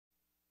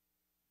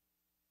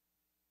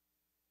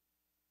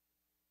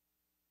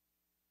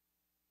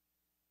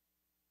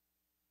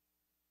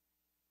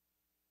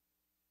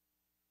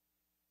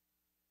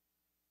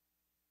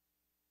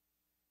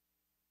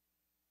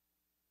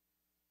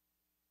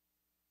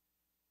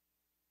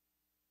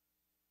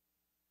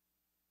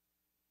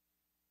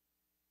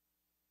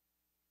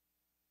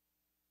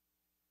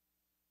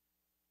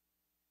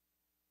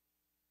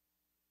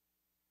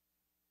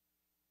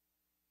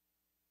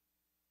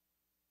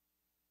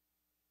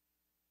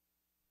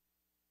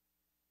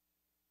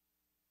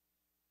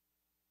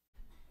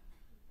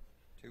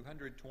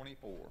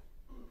224.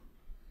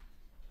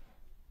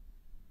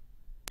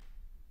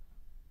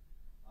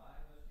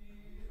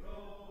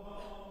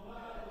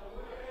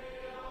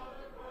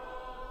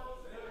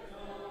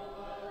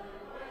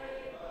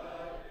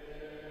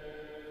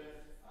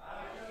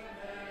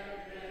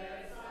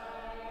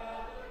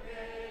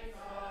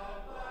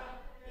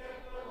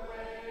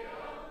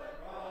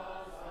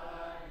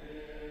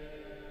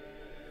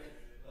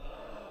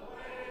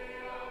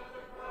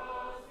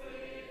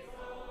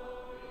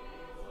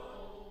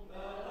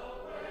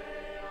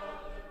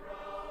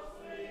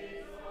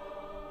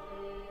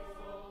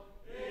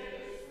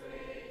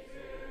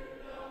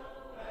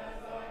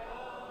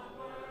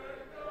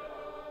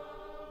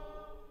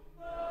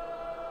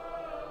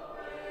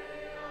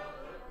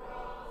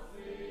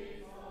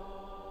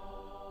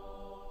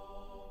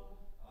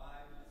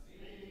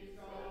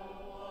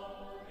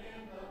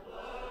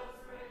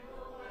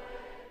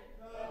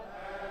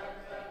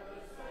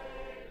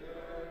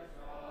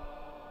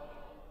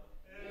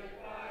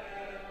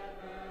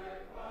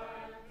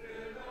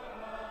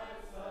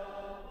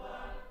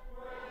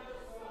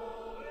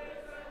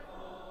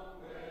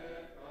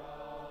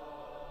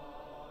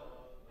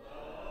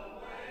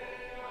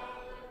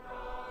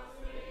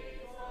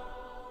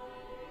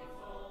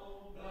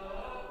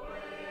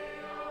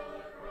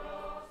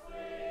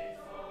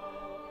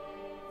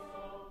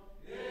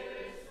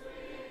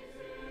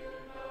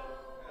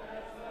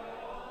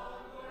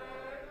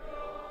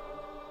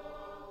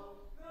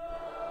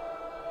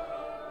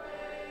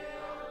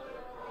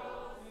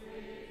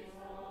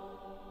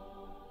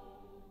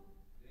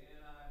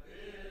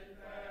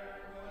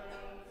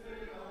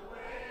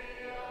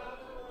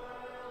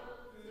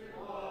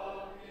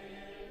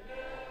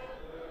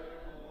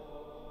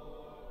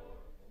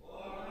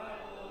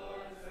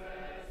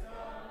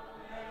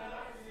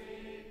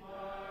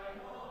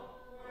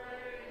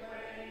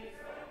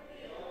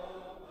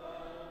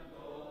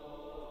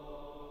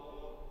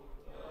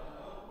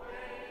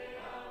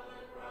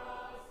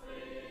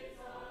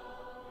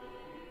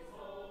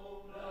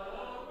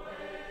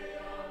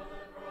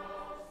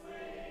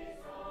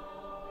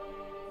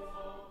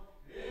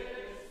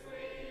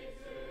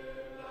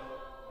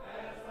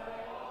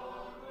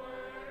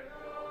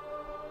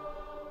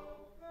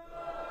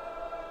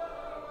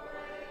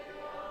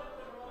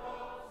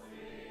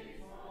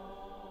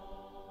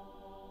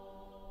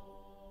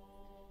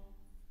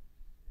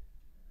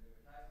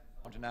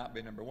 Tonight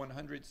be number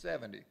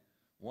 170.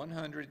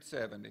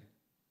 170.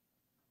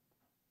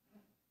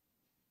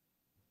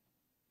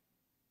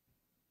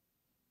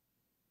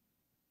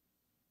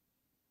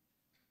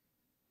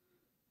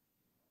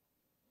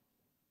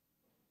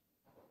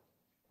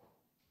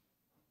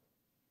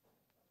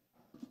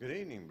 Good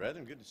evening,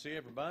 brethren. Good to see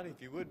everybody.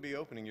 If you would be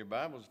opening your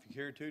Bibles, if you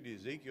care to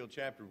Ezekiel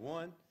chapter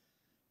 1.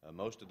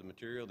 Most of the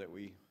material that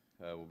we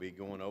will be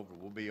going over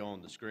will be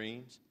on the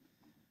screens.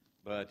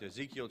 But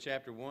Ezekiel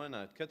chapter 1,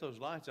 cut those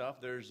lights off.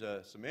 There's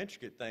some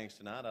intricate things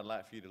tonight I'd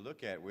like for you to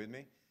look at with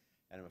me.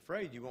 And I'm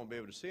afraid you won't be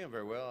able to see them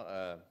very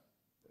well,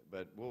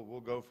 but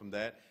we'll go from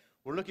that.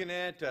 We're looking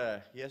at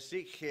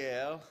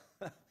Ezekiel.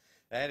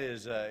 That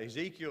is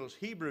Ezekiel's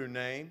Hebrew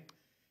name.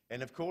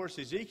 And, of course,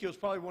 Ezekiel's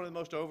probably one of the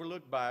most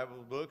overlooked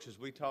Bible books, as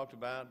we talked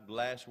about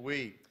last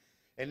week.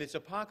 And it's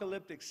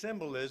apocalyptic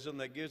symbolism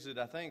that gives it,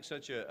 I think,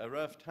 such a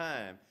rough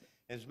time.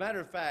 As a matter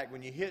of fact,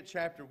 when you hit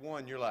chapter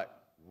 1, you're like,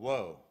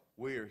 whoa.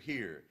 We're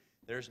here.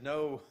 There's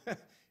no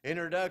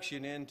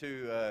introduction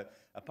into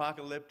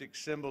apocalyptic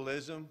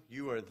symbolism.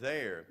 You are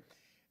there.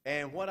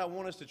 And what I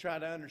want us to try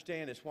to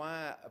understand is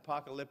why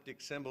apocalyptic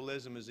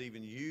symbolism is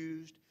even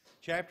used.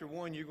 Chapter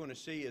 1, you're going to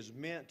see, is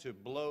meant to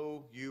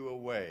blow you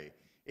away.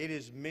 It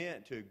is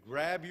meant to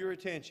grab your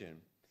attention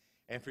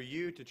and for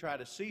you to try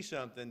to see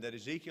something that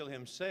Ezekiel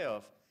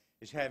himself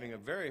is having a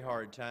very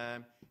hard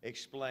time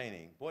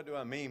explaining. What do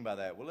I mean by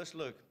that? Well, let's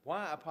look.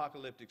 Why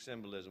apocalyptic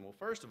symbolism? Well,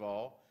 first of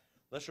all,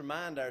 let's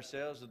remind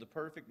ourselves of the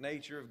perfect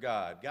nature of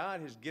God. God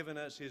has given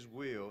us His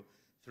will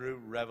through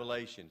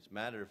revelation. As a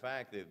matter of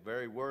fact, the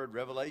very word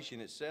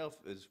revelation itself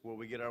is where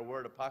we get our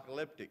word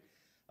apocalyptic.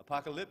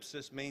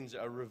 Apocalypsis means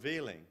a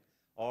revealing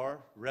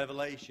or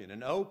revelation,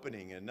 an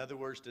opening. In other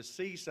words, to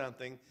see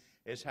something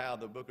is how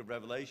the book of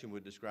Revelation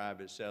would describe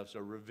itself. So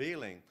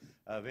revealing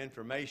of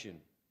information.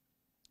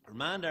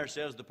 Remind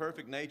ourselves of the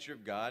perfect nature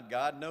of God.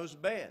 God knows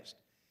best.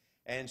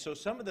 And so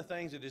some of the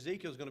things that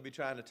Ezekiel is going to be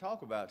trying to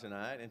talk about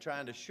tonight and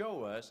trying to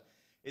show us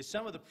is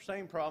some of the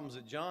same problems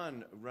that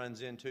John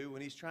runs into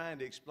when he's trying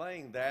to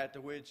explain that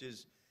to which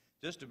is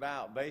just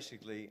about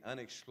basically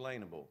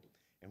unexplainable.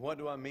 And what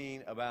do I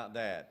mean about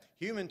that?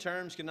 Human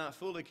terms cannot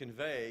fully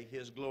convey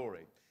His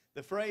glory.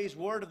 The phrase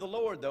word of the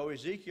Lord, though,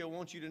 Ezekiel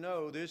wants you to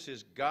know this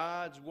is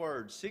God's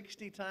word.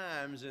 60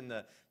 times in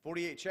the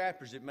 48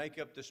 chapters that make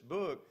up this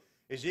book,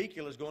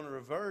 Ezekiel is going to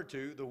refer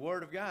to the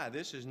word of God.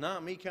 This is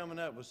not me coming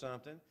up with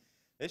something.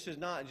 This is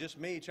not just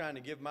me trying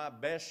to give my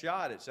best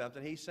shot at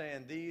something. He's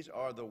saying these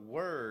are the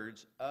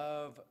words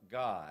of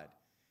God.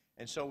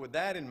 And so with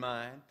that in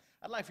mind,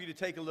 I'd like for you to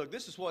take a look.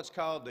 This is what's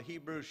called the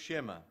Hebrew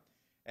Shema.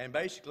 And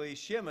basically,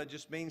 Shema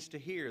just means to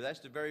hear. That's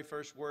the very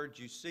first word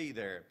you see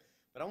there.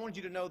 But I wanted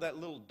you to know that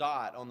little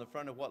dot on the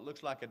front of what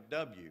looks like a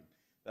W,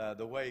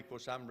 the way, of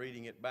course, I'm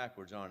reading it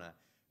backwards, aren't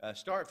I?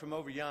 Start from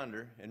over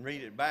yonder and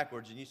read it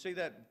backwards. And you see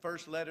that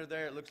first letter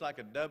there? It looks like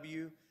a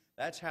W.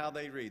 That's how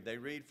they read. They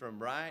read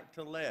from right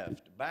to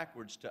left,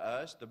 backwards to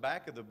us. The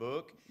back of the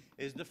book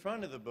is the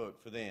front of the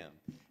book for them.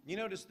 You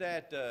notice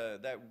that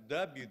that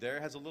W there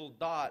has a little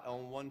dot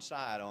on one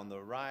side, on the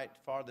right,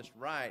 farthest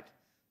right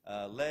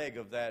leg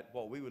of that,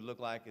 what we would look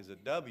like as a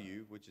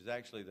W, which is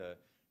actually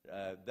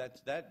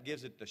that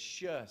gives it the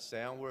sh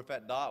sound, where if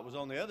that dot was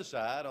on the other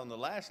side, on the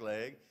last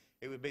leg,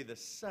 it would be the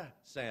s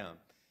sound.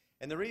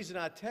 And the reason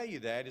I tell you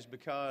that is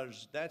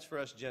because that's for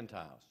us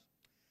Gentiles.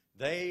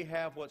 They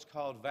have what's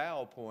called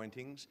vowel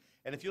pointings.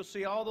 And if you'll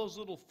see all those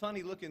little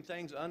funny looking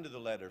things under the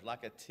letters,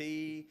 like a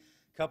T,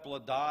 a couple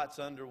of dots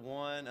under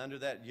one, under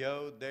that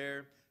yod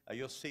there,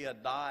 you'll see a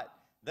dot.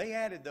 They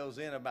added those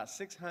in about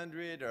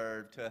 600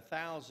 or to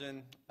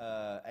 1000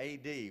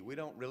 AD. We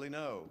don't really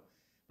know.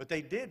 But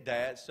they did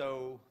that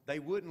so they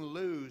wouldn't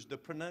lose the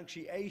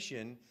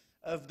pronunciation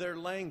of their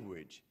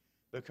language.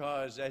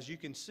 Because as you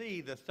can see,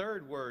 the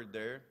third word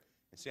there,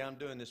 and see I'm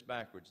doing this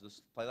backwards.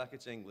 Let's play like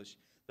it's English.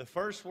 The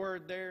first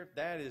word there,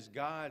 that is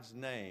God's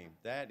name.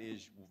 That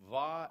is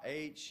Yod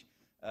H,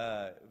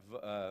 Vav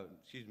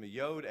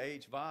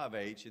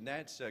H, and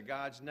that's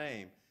God's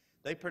name.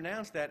 They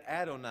pronounce that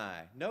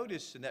Adonai.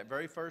 Notice in that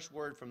very first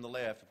word from the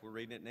left, if we're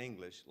reading it in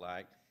English,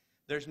 like,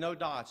 there's no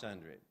dots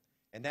under it.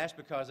 And that's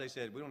because they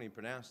said, we don't even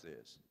pronounce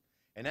this.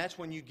 And that's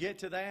when you get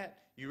to that,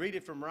 you read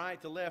it from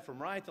right to left.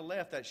 From right to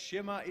left, that's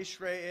Shema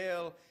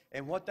Israel.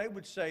 And what they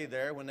would say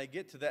there when they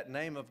get to that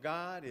name of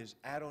God is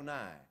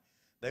Adonai.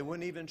 They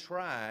wouldn't even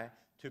try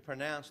to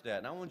pronounce that.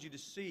 And I want you to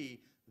see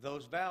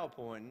those vowel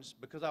points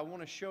because I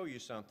want to show you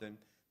something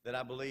that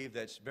I believe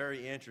that's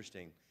very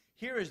interesting.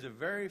 Here is the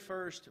very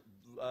first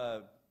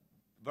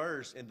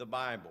verse in the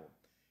Bible.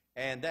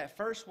 And that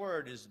first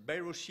word is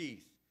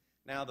Berushith.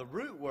 Now, the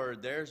root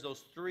word there's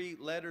those three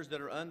letters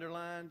that are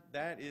underlined.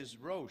 That is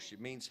Rosh.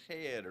 It means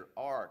head or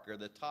ark or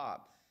the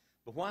top.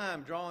 But why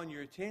I'm drawing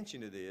your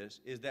attention to this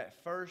is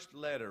that first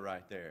letter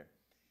right there.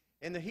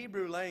 In the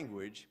Hebrew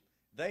language,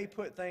 they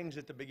put things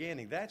at the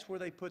beginning. That's where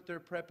they put their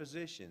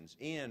prepositions.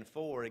 In,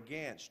 for,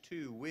 against,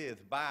 to,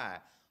 with, by.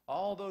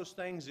 All those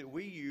things that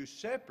we use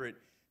separate,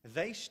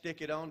 they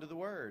stick it onto the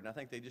word. And I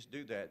think they just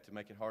do that to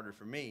make it harder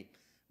for me.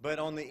 But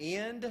on the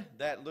end,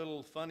 that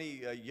little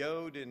funny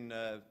yod and,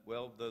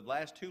 the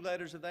last two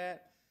letters of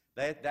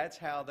that's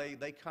how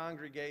they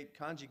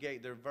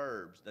conjugate their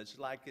verbs. That's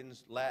like in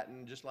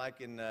Latin, just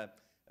like in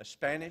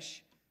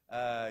Spanish.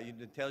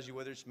 It tells you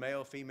whether it's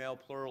male, female,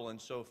 plural,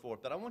 and so forth.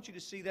 But I want you to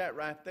see that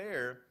right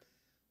there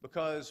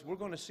because we're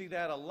going to see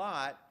that a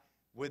lot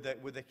with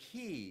a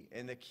key.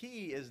 And the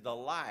key is the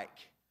like,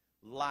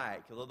 the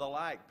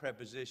like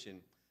preposition.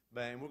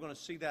 And we're going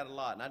to see that a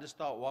lot. And I just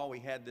thought while we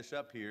had this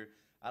up here,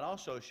 I'd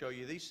also show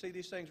you see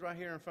these things right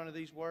here in front of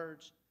these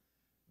words?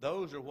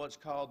 Those are what's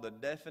called the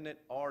definite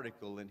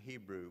article in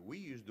Hebrew. We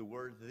use the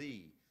word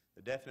the.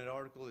 The definite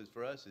article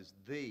for us is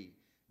the.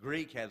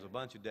 Greek has a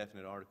bunch of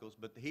definite articles,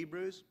 but the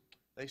Hebrews,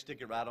 they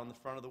stick it right on the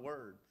front of the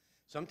word.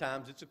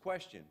 Sometimes it's a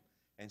question,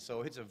 and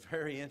so it's a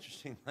very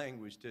interesting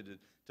language to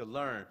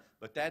learn,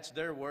 but that's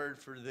their word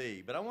for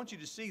thee. But I want you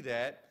to see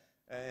that,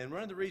 and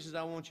one of the reasons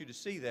I want you to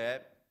see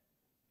that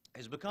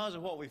is because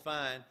of what we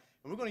find.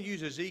 And we're going to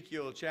use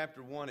Ezekiel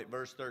chapter 1 at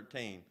verse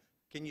 13.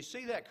 Can you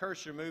see that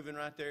cursor moving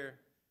right there?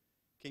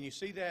 Can you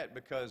see that?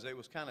 Because it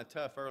was kind of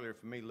tough earlier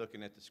for me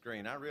looking at the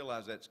screen. I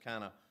realize that's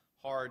kind of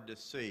hard to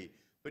see.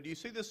 But do you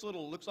see this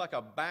little, looks like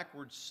a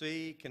backward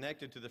C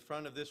connected to the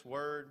front of this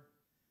word?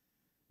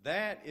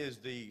 That is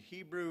the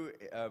Hebrew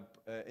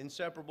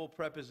inseparable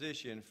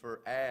preposition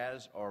for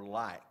as or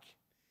like.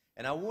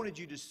 And I wanted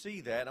you to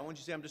see that. I want you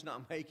to see I'm just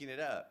not making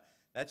it up.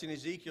 That's in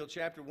Ezekiel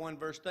chapter 1,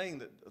 verse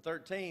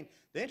 13.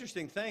 The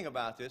interesting thing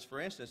about this, for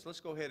instance, let's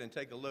go ahead and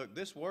take a look.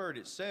 This word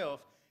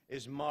itself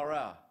is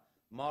mara,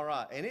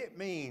 and it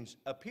means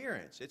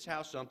appearance. It's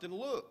how something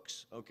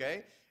looks,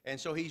 okay? And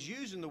so he's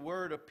using the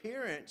word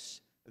appearance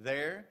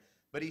there,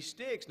 but he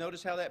sticks.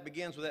 Notice how that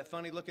begins with that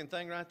funny-looking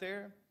thing right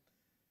there?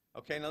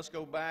 Okay, now let's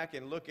go back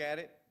and look at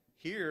it.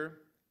 Here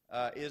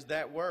is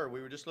that word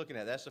we were just looking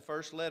at. That's the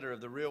first letter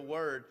of the real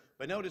word,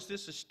 but notice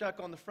this is stuck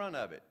on the front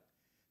of it.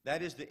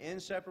 That is the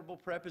inseparable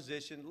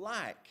preposition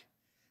like.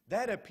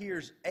 That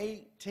appears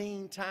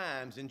 18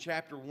 times in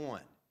chapter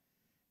 1.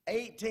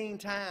 18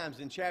 times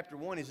in chapter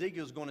 1,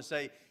 Ezekiel's going to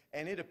say,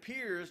 and it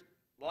appears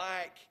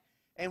like,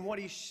 and what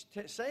he's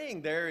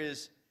saying there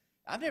is,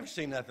 I've never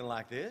seen nothing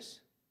like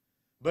this,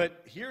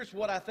 but here's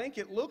what I think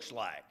it looks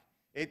like.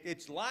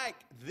 It's like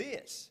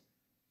this.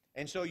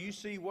 And so you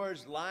see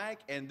words like,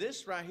 and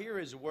this right here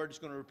is a word that's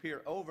going to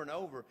appear over and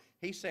over.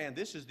 He's saying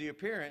this is the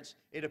appearance.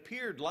 It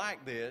appeared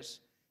like this.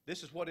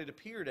 This is what it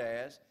appeared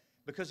as,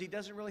 because he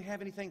doesn't really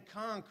have anything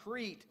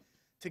concrete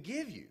to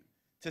give you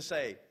to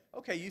say,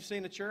 okay, you've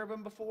seen a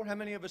cherubim before? How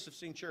many of us have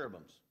seen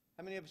cherubims?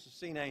 How many of us have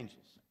seen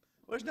angels?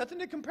 Well, there's nothing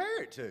to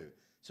compare it to.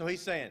 So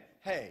he's saying,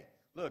 hey,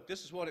 look,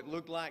 this is what it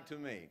looked like to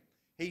me.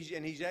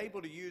 He's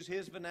able to use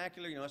his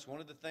vernacular. You know, it's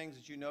one of the things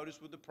that you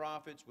notice with the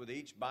prophets, with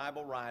each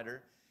Bible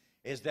writer,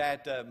 is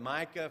that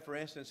Micah, for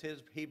instance,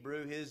 his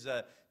Hebrew, his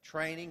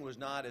training was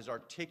not as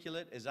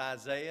articulate as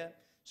Isaiah.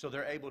 So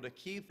they're able to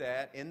keep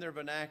that in their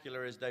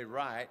vernacular as they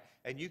write.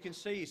 And you can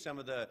see some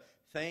of the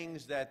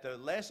things that the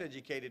less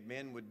educated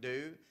men would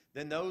do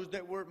than those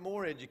that were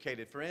more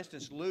educated. For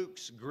instance,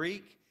 Luke's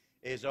Greek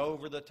is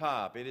over the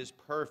top. It is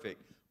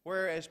perfect.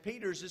 Whereas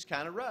Peter's is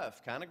kind of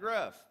rough, kind of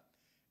gruff.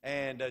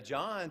 And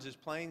John's is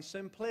plain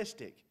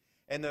simplistic.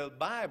 And the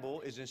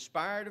Bible is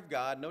inspired of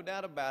God, no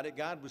doubt about it.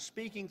 God was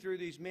speaking through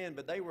these men,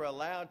 but they were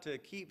allowed to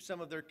keep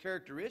some of their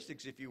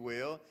characteristics, if you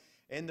will,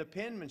 in the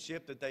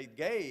penmanship that they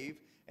gave.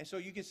 And so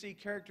you can see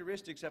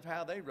characteristics of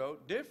how they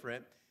wrote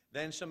different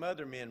than some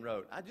other men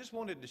wrote. I just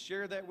wanted to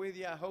share that with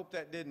you. I hope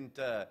that didn't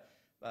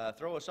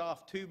throw us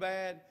off too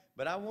bad.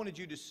 But I wanted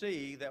you to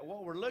see that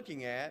what we're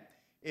looking at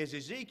is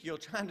Ezekiel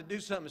trying to do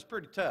something that's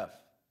pretty tough.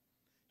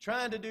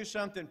 Trying to do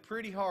something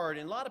pretty hard.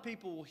 And a lot of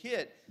people will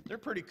hit, they're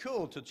pretty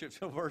cool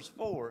till verse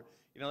 4.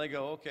 You know, they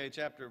go, okay,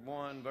 chapter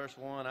 1, verse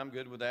 1, I'm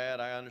good with that.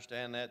 I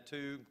understand that.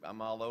 2,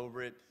 I'm all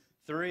over it.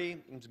 3,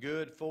 it's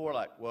good. 4,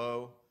 like,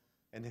 whoa.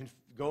 And then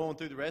go on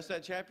through the rest of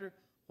that chapter.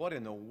 What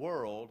in the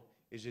world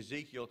is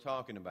Ezekiel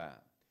talking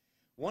about?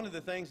 One of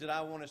the things that I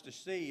want us to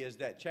see is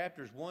that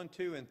chapters 1,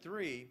 2, and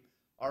 3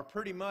 are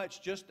pretty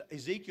much just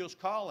Ezekiel's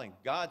calling.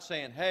 God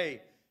saying,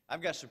 hey,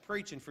 I've got some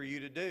preaching for you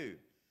to do.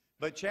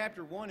 But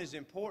chapter 1 is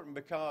important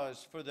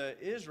because for the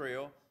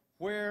Israel,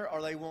 where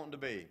are they wanting to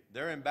be?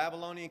 They're in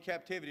Babylonian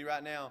captivity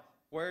right now.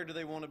 Where do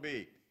they want to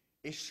be?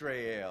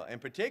 Israel,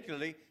 and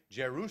particularly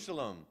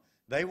Jerusalem.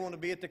 They want to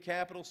be at the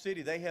capital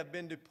city. They have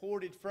been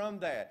deported from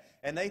that.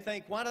 And they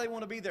think, why do they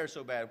want to be there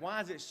so bad?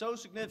 Why is it so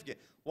significant?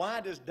 Why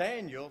does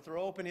Daniel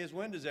throw open his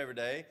windows every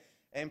day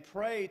and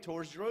pray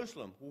towards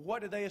Jerusalem? Well,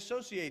 what do they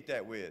associate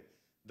that with?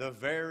 The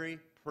very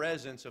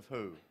presence of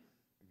who?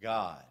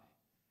 God.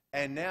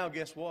 And now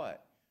guess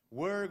what?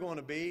 We're going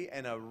to be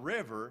in a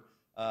river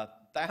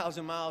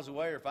 1,000 miles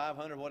away or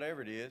 500,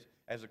 whatever it is,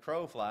 as the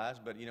crow flies.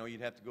 But, you know,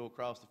 you'd have to go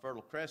across the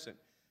Fertile Crescent.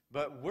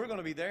 But we're going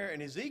to be there,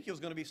 and Ezekiel's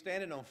going to be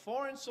standing on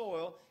foreign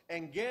soil,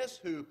 and guess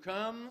who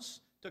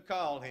comes to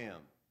call him?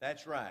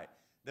 That's right,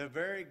 the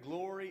very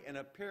glory and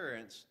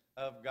appearance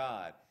of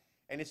God.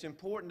 And it's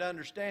important to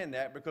understand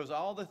that because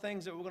all the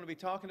things that we're going to be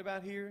talking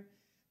about here,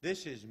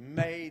 this is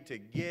made to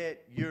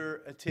get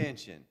your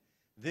attention.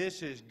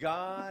 This is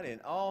God in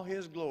all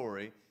His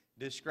glory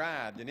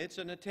described, and it's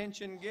an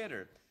attention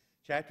getter.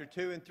 Chapter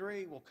 2 and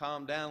 3 will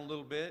calm down a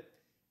little bit,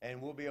 and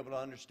we'll be able to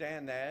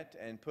understand that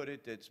and put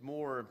it, it's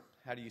more,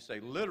 how do you say,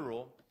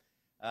 literal.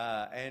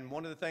 And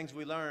one of the things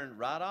we learned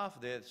right off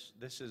this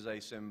is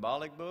a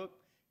symbolic book.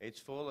 It's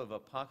full of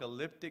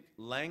apocalyptic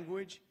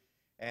language,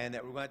 and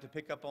that we're going to have to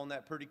pick up on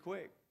that pretty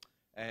quick.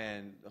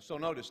 And so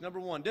notice,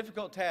 number 1,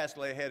 difficult task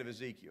lay ahead of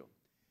Ezekiel.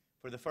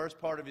 For the first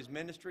part of his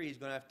ministry, he's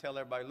going to have to tell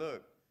everybody,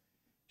 look,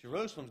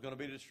 Jerusalem's going to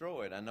be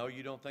destroyed. I know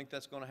you don't think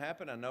that's going to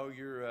happen. I know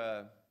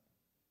you're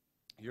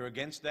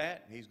against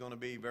that. He's going to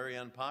be very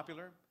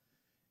unpopular.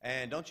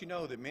 And don't you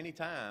know that many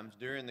times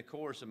during the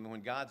course of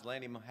when God's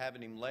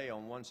having him lay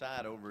on one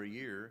side over a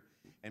year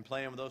and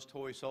playing with those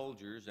toy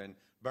soldiers and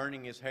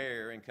burning his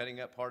hair and cutting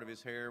up part of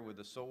his hair with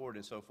a sword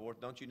and so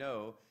forth, don't you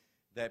know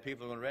that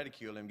people are going to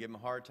ridicule him, give him a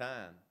hard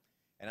time?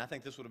 And I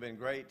think this would have been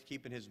great to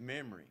keep in his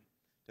memory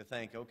to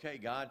think, okay,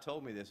 God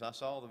told me this. I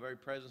saw the very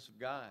presence of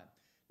God.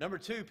 Number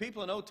 2,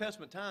 people in Old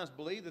Testament times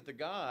believed that the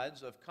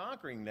gods of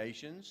conquering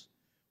nations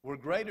were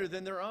greater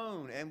than their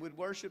own and would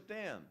worship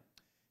them.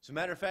 As a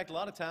matter of fact, a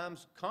lot of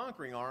times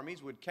conquering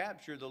armies would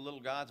capture the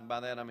little gods, and by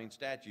that I mean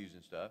statues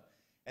and stuff,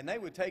 and they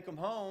would take them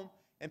home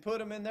and put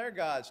them in their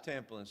God's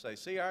temple and say,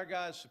 see, our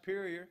God's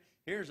superior.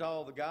 Here's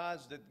all the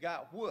gods that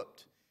got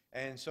whooped.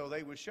 And so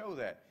they would show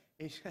that.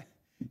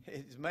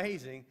 It's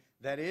amazing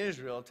that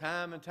Israel,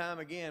 time and time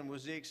again,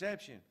 was the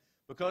exception.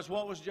 Because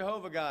what was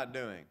Jehovah God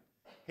doing?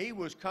 He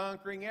was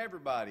conquering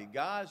everybody.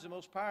 God's the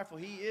most powerful.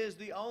 He is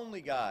the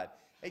only God.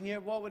 And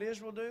yet what would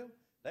Israel do?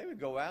 They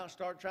would go out and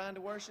start trying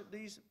to worship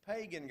these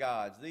pagan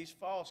gods, these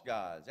false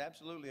gods.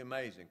 Absolutely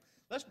amazing.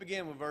 Let's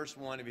begin with verse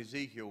 1 of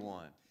Ezekiel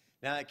 1.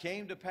 Now it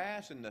came to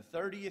pass in the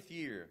 30th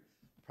year,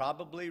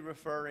 probably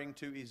referring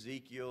to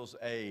Ezekiel's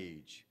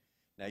age.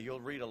 Now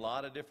you'll read a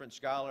lot of different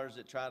scholars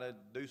that try to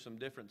do some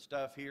different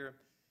stuff here,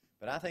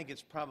 but I think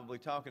it's probably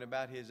talking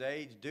about his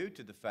age due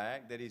to the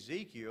fact that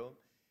Ezekiel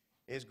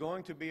is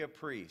going to be a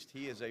priest.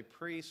 He is a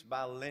priest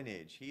by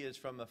lineage. He is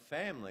from a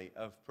family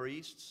of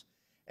priests.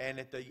 And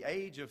at the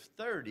age of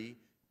 30,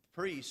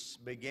 priests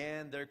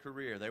began their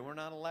career. They were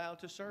not allowed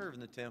to serve in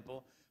the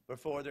temple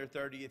before their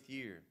 30th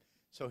year.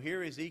 So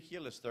here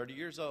Ezekiel is 30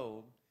 years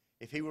old.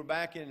 If he were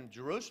back in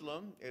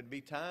Jerusalem, it would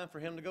be time for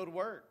him to go to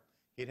work.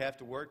 He'd have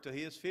to work till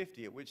he is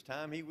 50, at which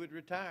time he would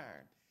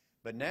retire.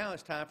 But now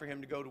it's time for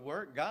him to go to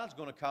work. God's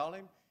going to call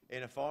him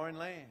in a foreign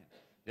land.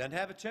 He doesn't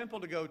have a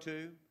temple to go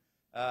to,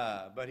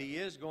 but he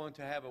is going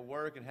to have a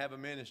work and have a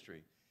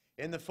ministry.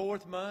 In the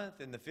 4th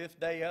month, in the 5th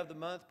day of the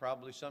month,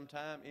 probably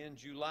sometime in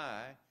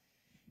July,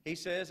 He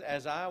says,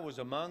 as I was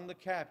among the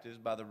captives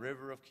by the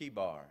river of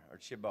Kibar, or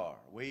Chibar.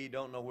 We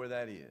don't know where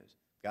that is.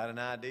 Got an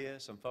idea?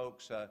 Some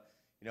folks,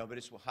 but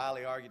it's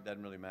highly argued,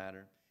 doesn't really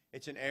matter.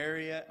 It's an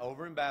area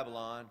over in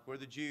Babylon where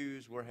the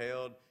Jews were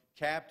held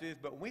captive.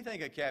 But when we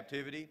think of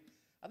captivity,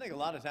 I think a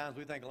lot of times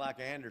we think like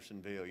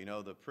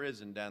Andersonville, the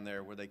prison down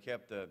there where they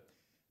kept the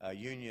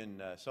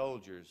Union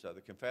soldiers,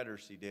 the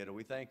Confederacy did, or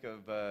we think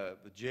of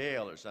the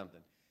jail or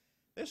something.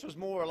 This was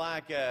more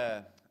like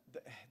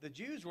the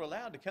Jews were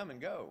allowed to come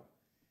and go.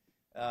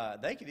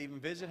 They could even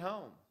visit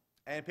home,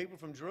 and people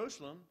from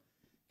Jerusalem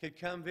could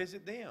come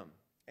visit them.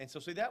 And so,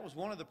 see, that was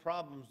one of the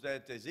problems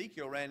that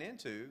Ezekiel ran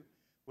into,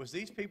 was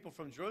these people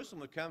from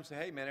Jerusalem would come and say,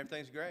 hey, man,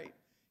 everything's great.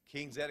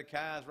 King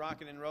Zedekiah is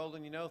rocking and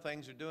rolling,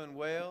 things are doing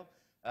well.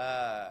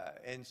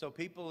 And so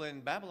people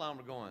in Babylon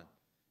were going,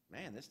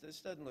 man, this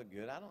doesn't look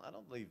good. I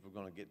don't believe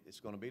it's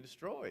going to be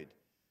destroyed.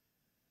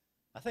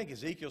 I think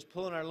Ezekiel's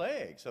pulling our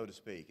leg, so to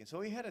speak. And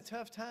so he had a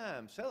tough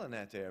time selling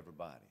that to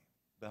everybody.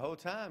 The whole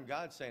time,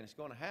 God's saying it's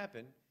going to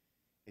happen.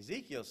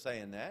 Ezekiel's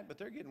saying that, but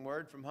they're getting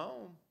word from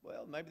home.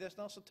 Well, maybe that's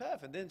not so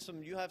tough. And then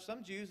you have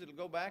some Jews that will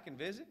go back and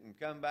visit and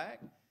come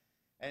back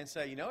and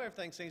say,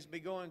 everything seems to be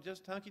going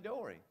just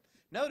hunky-dory.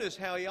 Notice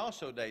how he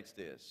also dates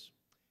this.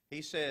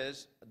 He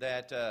says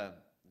that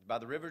by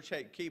the river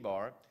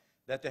Kibar,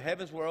 that the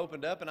heavens were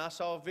opened up and I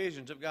saw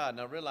visions of God.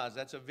 Now realize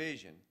that's a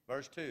vision.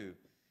 Verse 2.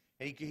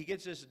 He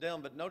gets this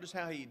down, but notice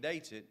how he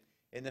dates it.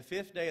 In the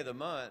 5th day of the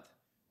month,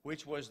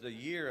 which was the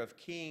year of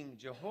King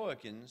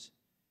Jehoiakim's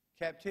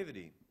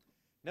captivity.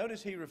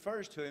 Notice he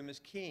refers to him as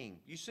king.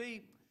 You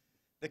see,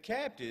 the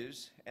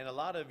captives, and a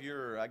lot of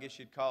your, I guess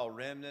you'd call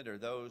remnant, or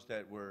those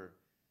that were,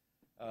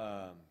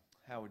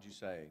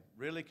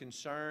 really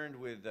concerned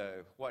with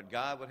what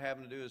God would have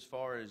them to do as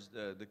far as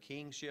the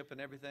kingship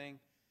and everything,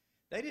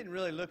 they didn't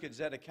really look at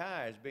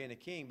Zedekiah as being a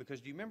king, because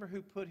do you remember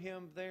who put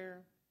him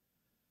there?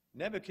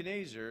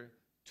 Nebuchadnezzar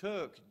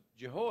took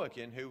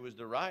Jehoiakim, who was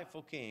the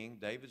rightful king,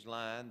 David's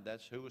line,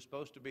 that's who was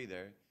supposed to be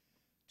there,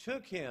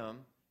 took him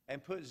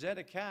and put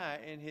Zedekiah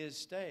in his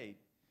state.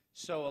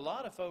 So a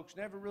lot of folks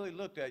never really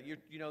looked at,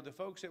 the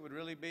folks that would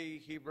really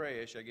be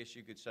Hebraish, I guess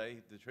you could say,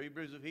 the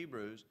Hebrews of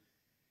Hebrews,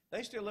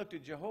 they still looked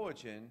at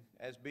Jehoiakim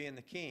as being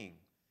the king.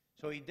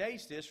 So he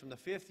dates this from the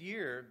 5th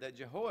year that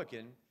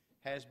Jehoiakim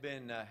has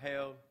been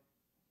held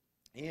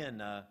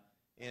in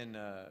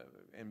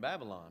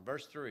Babylon.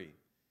 Verse 3.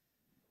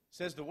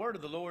 Says, the word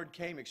of the Lord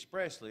came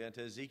expressly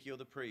unto Ezekiel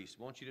the priest.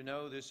 I want you to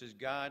know this is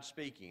God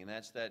speaking, and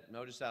that's that,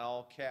 notice that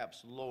all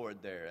caps Lord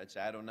there. That's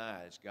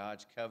Adonai, it's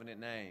God's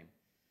covenant name.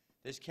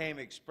 This came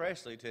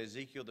expressly to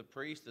Ezekiel the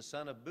priest, the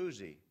son of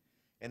Buzi,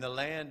 in the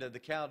land of the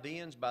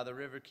Chaldeans by the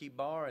river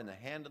Kibar, and the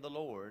hand of the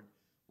Lord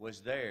was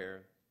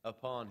there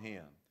upon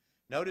him.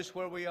 Notice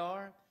where we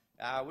are.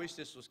 I wish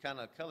this was kind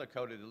of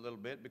color-coded a little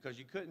bit, because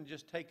you couldn't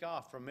just take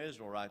off from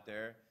Israel right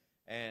there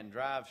and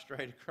drive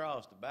straight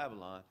across to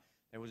Babylon.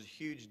 There was a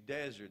huge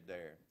desert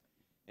there.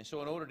 And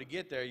so in order to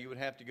get there, you would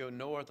have to go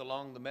north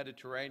along the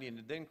Mediterranean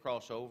and then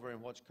cross over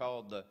in what's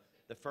called the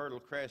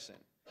Fertile Crescent.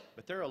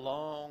 But they're a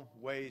long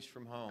ways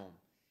from home.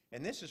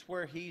 And this is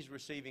where he's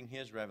receiving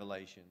his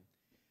revelation.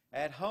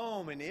 At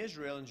home in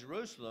Israel and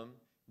Jerusalem,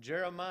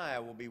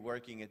 Jeremiah will be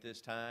working at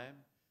this time.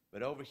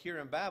 But over here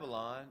in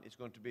Babylon, it's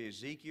going to be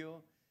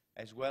Ezekiel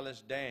as well as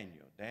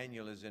Daniel.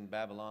 Daniel is in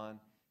Babylon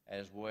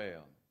as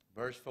well.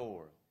 Verse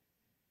 4.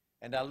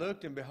 And I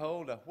looked, and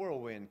behold, a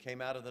whirlwind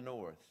came out of the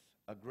north,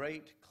 a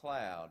great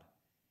cloud,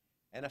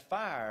 and a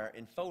fire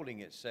enfolding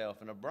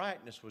itself, and a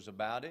brightness was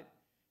about it,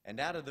 and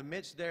out of the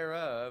midst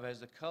thereof, as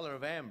the color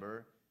of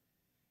amber,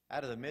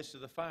 out of the midst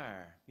of the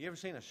fire. You ever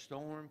seen a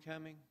storm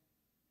coming?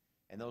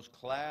 And those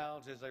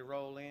clouds as they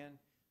roll in?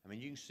 I mean,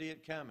 you can see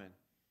it coming.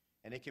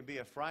 And it can be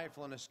a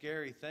frightful and a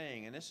scary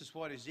thing. And this is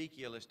what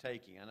Ezekiel is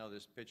taking. I know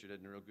this picture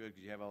doesn't real good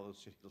because you have all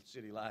those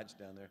city lights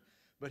down there.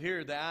 But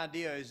here the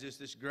idea is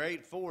this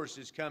great force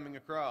is coming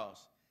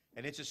across.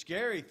 And it's a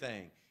scary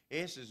thing.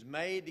 This is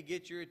made to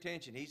get your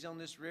attention. He's on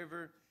this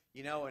river,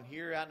 and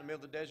here out in the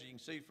middle of the desert you can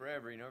see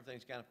forever.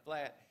 Everything's kind of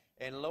flat.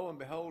 And lo and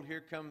behold,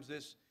 here comes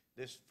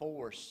this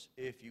force,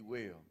 if you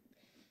will.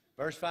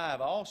 Verse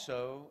 5,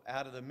 also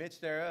out of the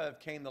midst thereof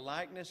came the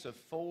likeness of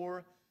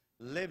 4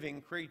 living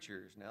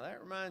creatures. Now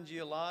that reminds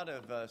you a lot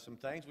of some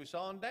things we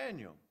saw in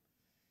Daniel.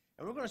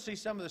 And we're going to see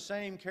some of the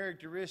same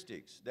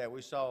characteristics that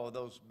we saw of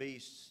those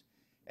beasts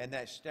and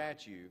that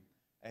statue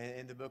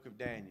in the book of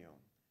Daniel.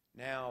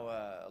 Now,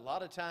 a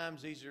lot of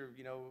times these are,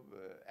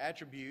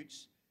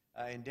 attributes.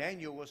 In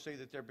Daniel, we'll see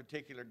that they're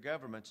particular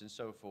governments and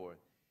so forth.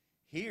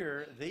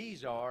 Here,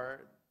 these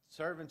are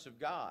servants of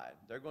God.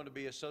 They're going to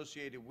be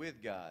associated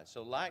with God.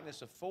 So,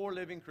 likeness of 4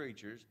 living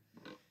creatures,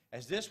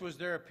 as this was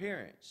their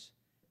appearance,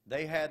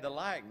 they had the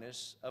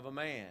likeness of a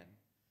man.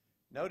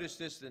 Notice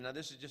this. Now,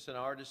 this is just an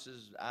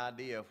artist's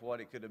idea of what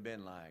it could have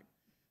been like.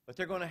 But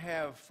they're going to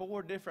have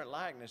 4 different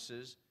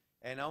likenesses,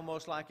 and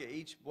almost like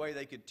each way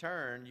they could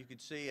turn, you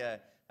could see a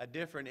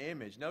different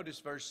image. Notice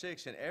verse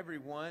 6, and every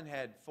one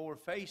had 4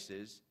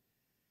 faces,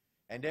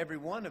 and every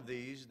one of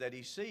these that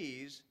he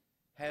sees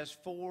has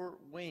 4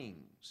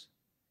 wings.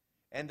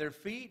 And their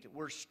feet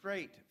were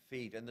straight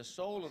feet, and the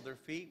sole of their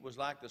feet was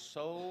like the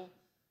sole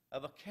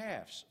of a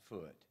calf's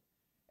foot.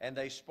 And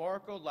they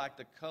sparkled like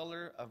the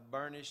color of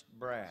burnished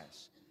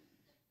brass.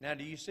 Now,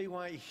 do you see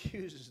why he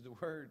uses the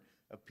word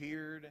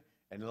appeared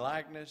and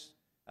likeness?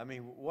 I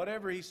mean,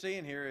 whatever he's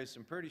seeing here is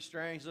some pretty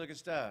strange looking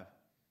stuff.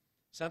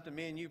 Something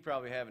me and you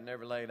probably haven't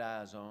never laid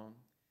eyes on.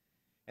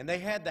 And they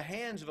had the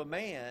hands of a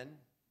man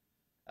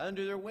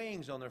under their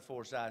wings on their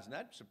four sides. And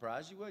that'd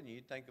surprise you, wouldn't you?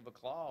 You'd think of a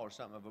claw or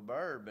something of a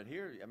bird. But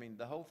here, I mean,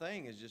 the whole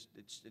thing is just,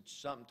 it's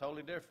something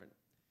totally different.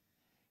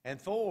 And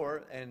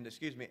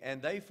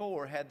they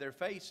four had their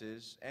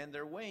faces and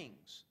their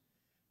wings.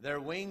 Their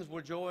wings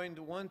were joined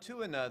one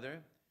to another.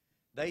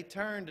 They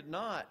turned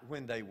not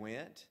when they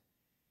went,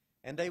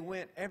 and they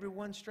went every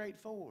one straight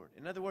forward.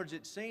 In other words,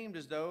 it seemed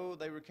as though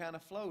they were kind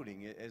of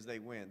floating as they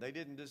went. They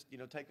didn't just,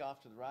 take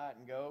off to the right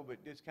and go,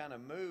 but just kind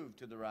of moved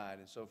to the right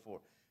and so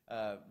forth.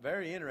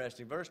 Very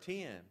interesting. Verse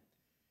 10.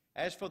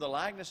 As for the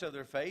likeness of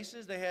their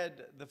faces, they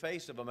had the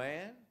face of a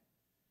man,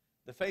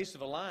 the face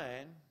of a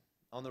lion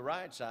on the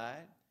right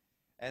side,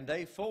 and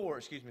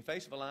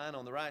face of a lion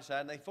on the right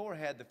side, and they four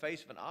had the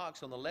face of an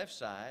ox on the left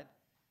side.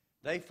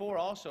 They four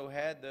also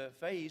had the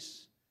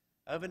face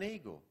of an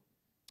eagle.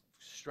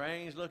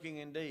 Strange looking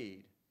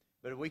indeed.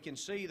 But we can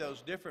see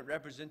those different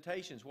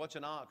representations. What's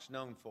an ox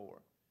known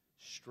for?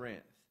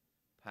 Strength,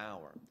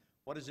 power.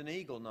 What is an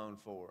eagle known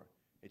for?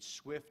 Its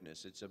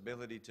swiftness, its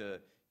ability to,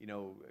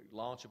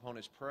 launch upon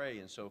its prey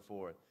and so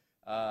forth.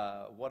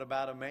 What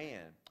about a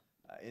man?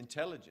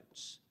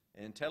 Intelligence.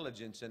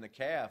 Intelligence in the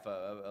calf,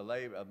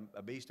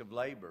 a beast of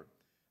labor.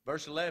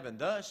 Verse 11,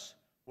 thus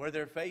where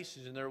their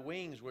faces and their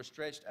wings were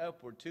stretched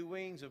upward, two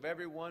wings of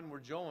every one were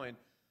joined,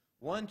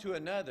 one to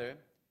another,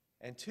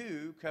 and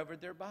two covered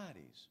their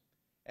bodies.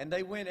 And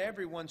they went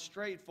every one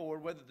straight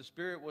forward, whether the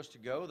Spirit was to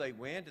go, they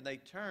went, and they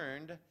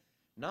turned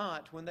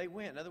not when they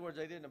went. In other words,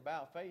 they didn't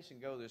about face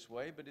and go this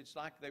way, but it's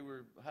like they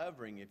were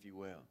hovering, if you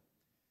will.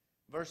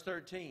 Verse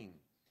 13,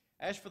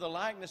 as for the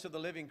likeness of the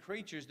living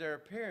creatures, their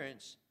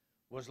appearance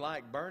was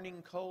like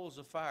burning coals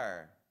of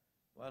fire.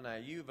 Well, now,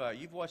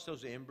 you've watched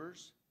those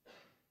embers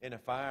in a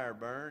fire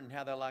burn, and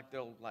how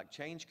they'll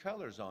change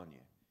colors on you.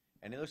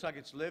 And it looks like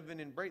it's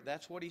living and breathing.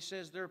 That's what he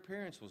says their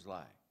appearance was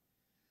like.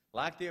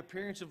 Like the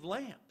appearance of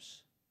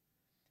lamps.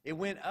 It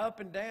went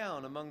up and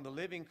down among the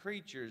living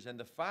creatures, and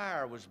the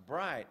fire was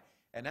bright.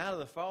 And out of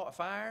the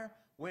fire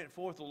went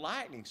forth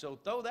lightning. So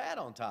throw that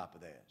on top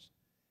of this.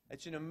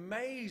 It's an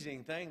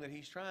amazing thing that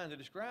he's trying to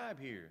describe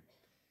here.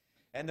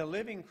 And the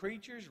living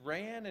creatures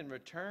ran and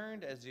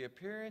returned as the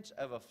appearance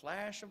of a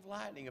flash of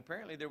lightning.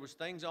 Apparently there was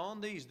things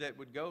on these that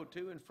would go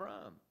to and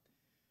from.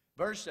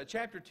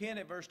 Chapter 10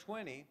 at verse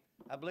 20,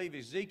 I believe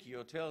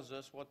Ezekiel tells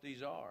us what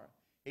these are.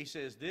 He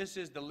says, this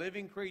is the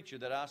living creature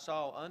that I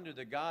saw under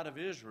the God of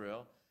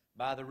Israel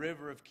by the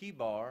river of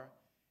Kibar,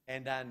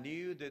 and I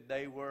knew that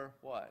they were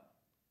what?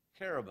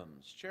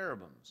 Cherubims.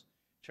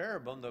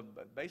 Cherubim, the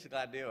basic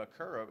idea of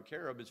a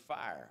cherub is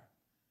fire.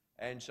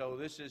 And so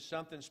this is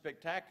something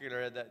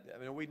spectacular.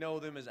 We know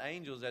them as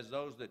angels, as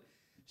those that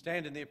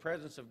stand in the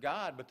presence of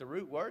God, but the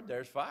root word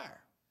there is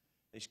fire.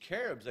 These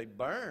cherubs, they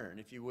burn,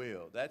 if you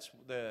will.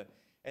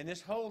 And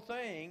this whole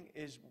thing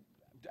is,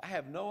 I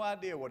have no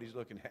idea what he's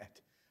looking at.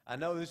 I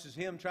know this is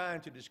him trying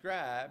to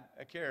describe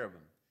a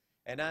cherubim.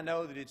 And I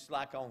know that it's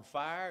like on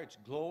fire, it's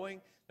glowing.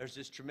 There's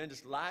this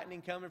tremendous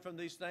lightning coming from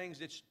these things.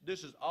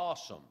 This is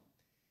awesome.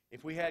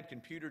 If we had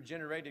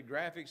computer-generated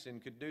graphics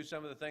and could do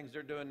some of the things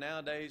they're doing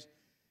nowadays,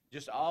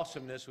 just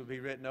awesomeness would be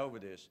written over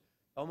this.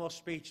 Almost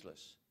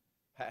speechless.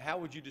 How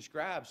would you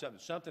describe something?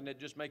 Something that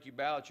just make you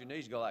bow at your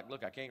knees and go like,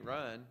 look, I can't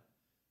run.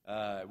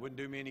 It wouldn't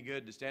do me any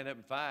good to stand up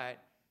and fight.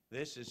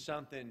 This is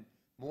something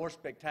more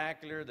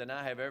spectacular than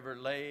I have ever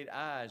laid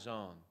eyes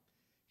on.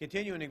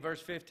 Continuing in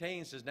verse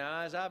 15 says,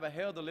 now as I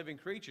beheld the living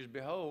creatures,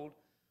 behold,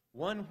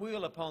 one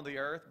wheel upon the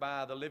earth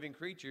by the living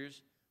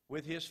creatures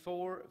with his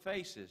four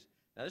faces.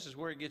 Now this is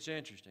where it gets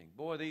interesting.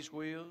 Boy, these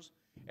wheels,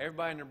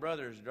 everybody and their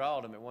brothers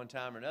drawed them at one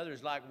time or another.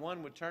 It's like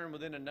one would turn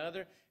within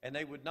another, and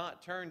they would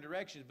not turn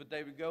directions, but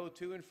they would go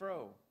to and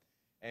fro.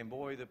 And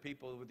boy, the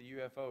people with the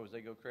UFOs,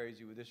 they go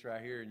crazy with this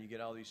right here, and you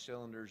get all these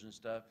cylinders and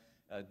stuff.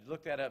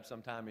 Look that up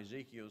sometime,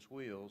 Ezekiel's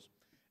wheels,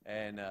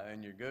 and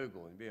your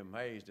Google, and be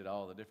amazed at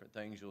all the different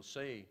things you'll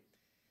see.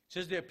 It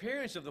says, the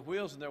appearance of the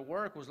wheels and their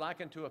work was like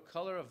unto a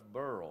color of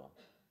beryl.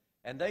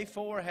 And they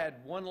four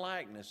had one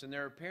likeness, and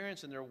their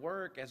appearance and their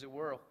work as it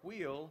were a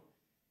wheel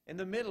in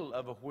the middle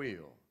of a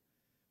wheel.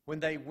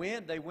 When they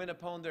went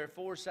upon their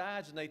four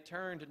sides, and they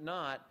turned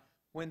not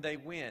when they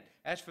went.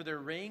 As for their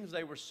rings,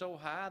 they were so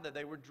high that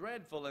they were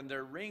dreadful, and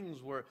their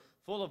rings were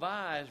full of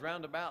eyes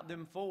round about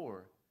them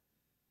four.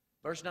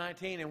 Verse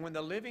 19, and when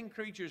the living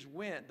creatures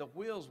went, the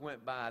wheels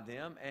went by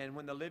them, and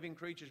when the living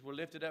creatures were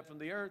lifted up from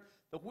the earth,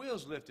 the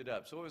wheels lifted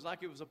up. So it was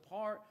like it was a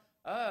part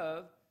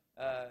of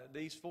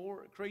these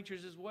four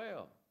creatures as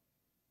well.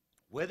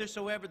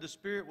 Whithersoever the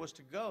Spirit was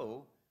to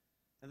go,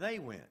 they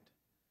went.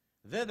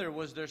 Thither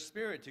was their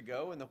spirit to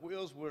go, and the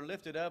wheels were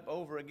lifted up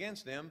over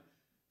against them,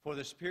 for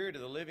the spirit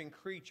of the living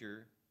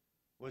creature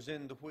was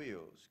in the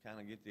wheels. Kind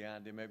of get the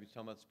idea, maybe it's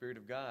talking about the Spirit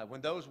of God.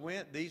 When those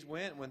went, these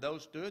went. When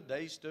those stood,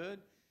 they stood.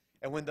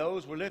 And when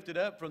those were lifted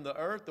up from the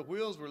earth, the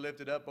wheels were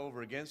lifted up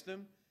over against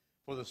them.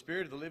 For the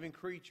spirit of the living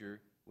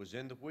creature was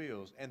in the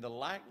wheels. And the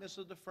likeness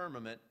of the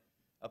firmament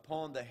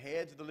upon the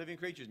heads of the living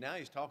creatures, now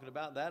he's talking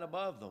about that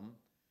above them,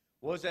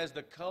 was as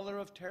the color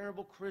of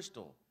terrible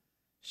crystal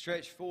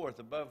stretched forth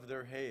above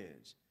their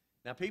heads.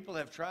 Now people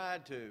have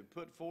tried to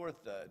put forth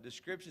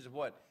descriptions of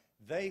what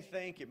they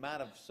think it might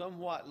have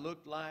somewhat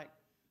looked like.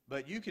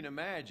 But you can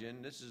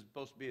imagine, this is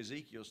supposed to be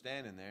Ezekiel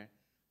standing there,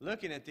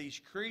 looking at these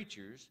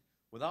creatures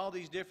with all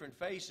these different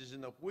faces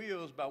and the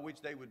wheels by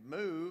which they would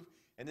move.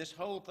 And this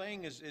whole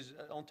thing is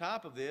on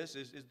top of this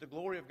is the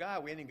glory of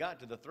God. We ain't even got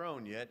to the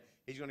throne yet.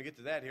 He's going to get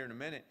to that here in a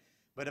minute.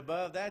 But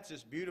above that's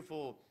this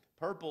beautiful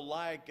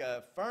purple-like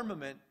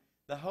firmament.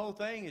 The whole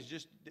thing is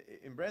just,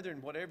 and brethren,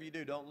 whatever you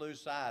do, don't lose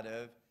sight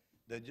of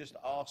the just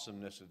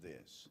awesomeness of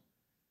this.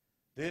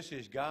 This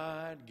is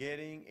God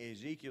getting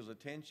Ezekiel's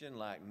attention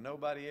like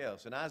nobody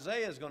else. And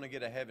Isaiah is going to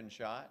get a heaven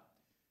shot,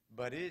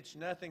 but it's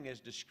nothing as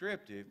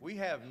descriptive.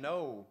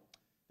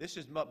 This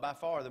is by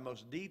far the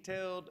most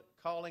detailed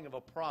calling of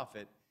a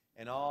prophet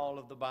in all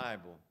of the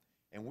Bible.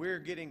 And we're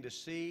getting to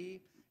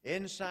see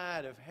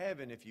inside of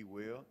heaven, if you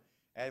will,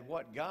 at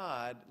what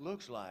God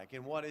looks like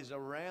and what is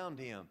around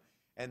him.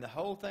 And the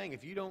whole thing,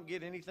 if you don't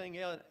get anything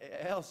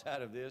else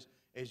out of this,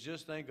 is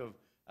just think of,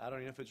 I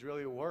don't know if it's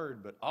really a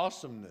word, but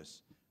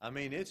awesomeness. I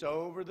mean, it's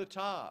over the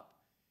top.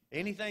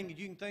 Anything that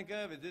you can think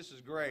of, this is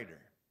greater.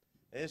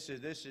 This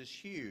is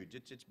huge.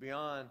 It's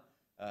beyond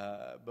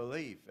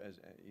belief, as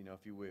you know,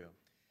 if you will.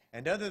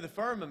 And under the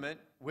firmament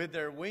were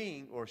their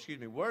wings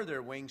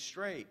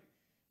straight,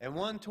 and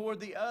one toward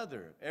the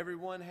other. Every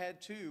one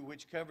had two,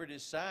 which covered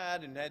his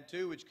side, and had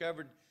two, which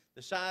covered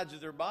the sides of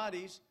their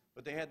bodies.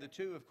 But they had the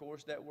two, of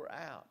course, that were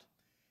out.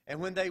 And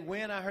when they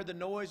went, I heard the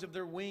noise of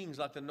their wings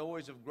like the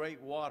noise of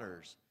great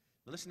waters.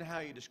 Now listen to how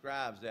he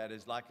describes that.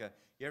 It's like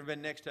you ever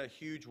been next to a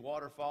huge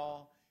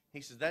waterfall?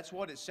 He says that's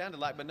what it sounded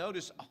like. But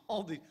notice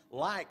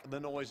like the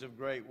noise of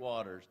great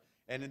waters.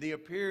 And in the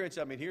appearance,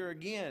 I mean, here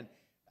again,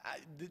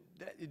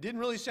 it didn't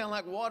really sound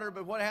like water,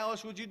 but how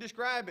else would you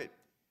describe it?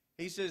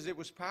 He says it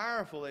was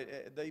powerful.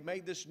 They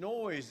made this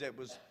noise that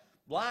was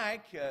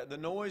like the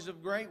noise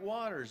of great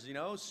waters,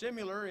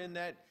 similar in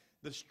that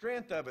the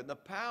strength of it, the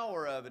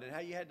power of it, and how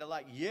you had to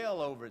like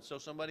yell over it so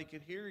somebody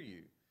could hear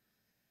you.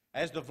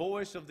 As the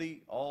voice of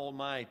the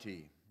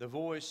Almighty, the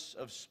voice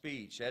of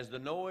speech, as the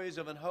noise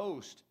of an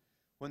host.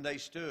 When they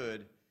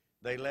stood,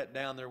 they let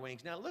down their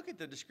wings. Now look at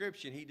the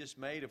description he just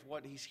made of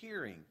what he's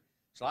hearing.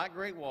 It's like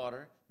great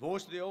water,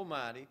 voice of the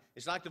Almighty.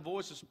 It's like the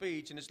voice of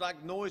speech, and it's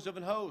like noise of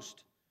an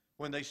host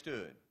when they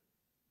stood.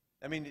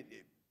 I mean,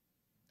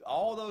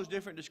 all those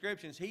different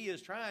descriptions, he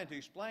is trying to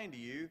explain to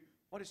you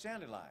what it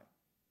sounded like.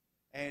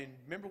 And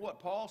remember what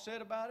Paul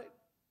said about it?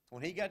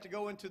 When he got to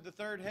go into the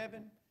third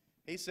heaven,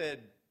 he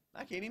said,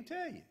 I can't even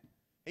tell you.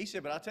 He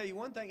said, but I'll tell you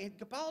one thing.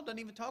 Paul doesn't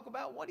even talk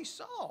about what he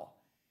saw.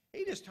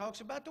 He just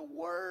talks about the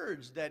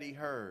words that he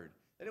heard,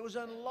 that it was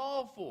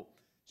unlawful.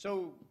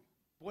 So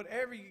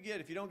whatever you get,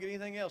 if you don't get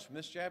anything else from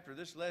this chapter,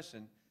 this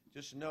lesson,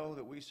 just know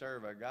that we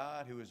serve a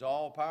God who is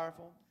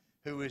all-powerful,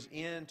 who is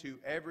into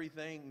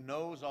everything,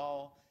 knows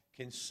all,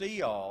 can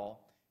see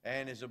all,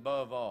 and is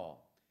above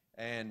all.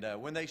 And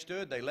when they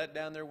stood, they let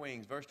down their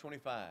wings. Verse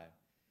 25.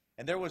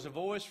 And there was a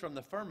voice from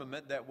the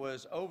firmament that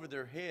was over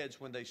their heads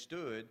when they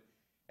stood,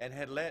 and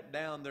had let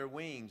down their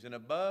wings. And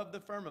above the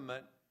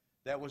firmament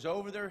that was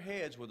over their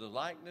heads was the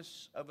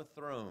likeness of a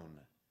throne.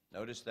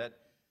 Notice that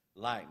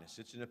likeness.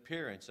 It's an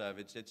appearance of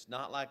it. It's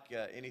not like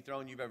any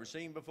throne you've ever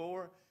seen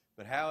before,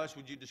 but how else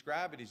would you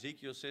describe it?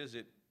 Ezekiel says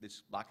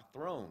it's like a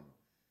throne,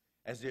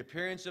 as the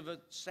appearance of a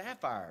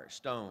sapphire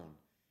stone.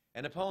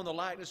 And upon the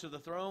likeness of the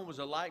throne was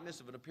a likeness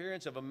of an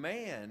appearance of a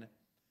man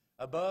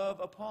above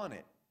upon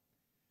it.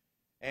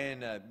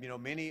 And,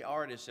 many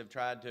artists have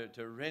tried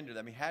to render that.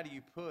 I mean, how do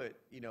you put,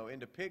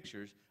 into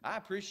pictures? I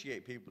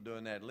appreciate people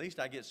doing that. At least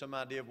I get some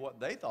idea of what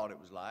they thought it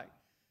was like.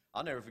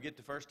 I'll never forget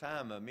the first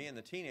time me and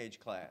the teenage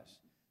class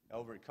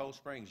over at Cold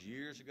Springs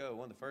years ago,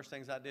 one of the first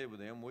things I did with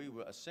them, we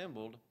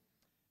assembled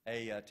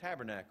a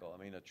tabernacle.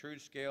 I mean, a true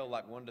scale,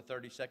 like 1 to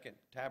 32nd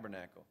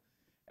tabernacle.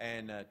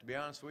 And to be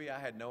honest with you, I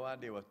had no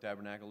idea what the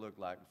tabernacle looked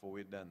like before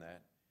we had done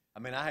that. I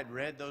mean, I had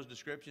read those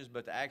descriptions,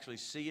 but to actually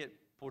see it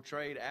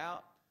portrayed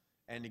out,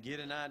 and to get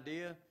an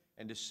idea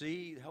and to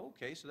see,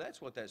 okay, so that's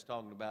what that's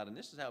talking about, and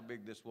this is how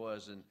big this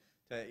was, and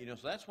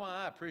so that's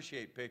why I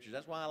appreciate pictures.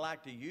 That's why I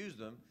like to use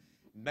them.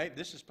 Maybe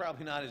this is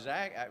probably not as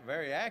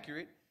very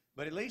accurate,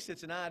 but at least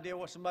it's an idea of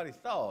what somebody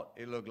thought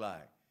it looked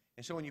like.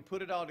 And so when you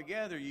put it all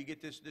together, you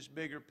get this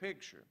bigger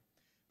picture.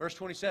 Verse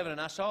 27, and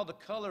I saw the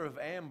color of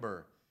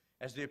amber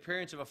as the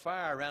appearance of a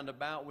fire round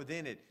about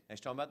within it. Now he's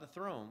talking about the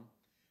throne.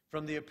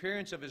 From the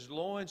appearance of his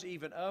loins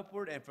even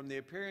upward, and from the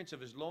appearance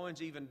of his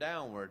loins even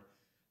downward,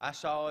 I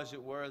saw, as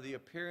it were, the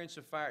appearance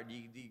of fire.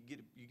 You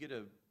get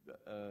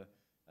a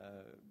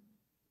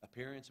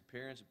appearance.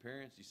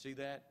 You see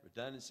that?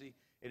 Redundancy.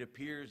 It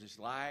appears, it's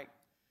like.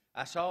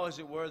 I saw, as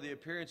it were, the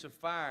appearance of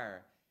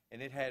fire,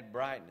 and it had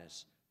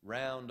brightness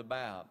round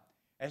about,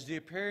 as the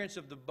appearance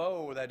of the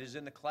bow that is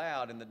in the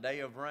cloud in the day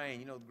of rain.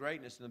 You know, the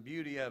greatness and the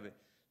beauty of it.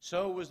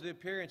 So was the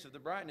appearance of the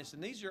brightness.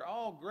 And these are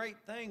all great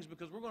things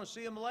because we're going to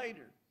see them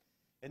later.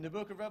 In the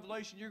book of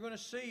Revelation, you're going to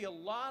see a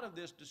lot of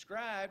this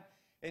described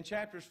in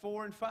chapters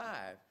 4 and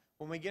 5.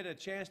 When we get a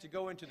chance to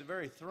go into the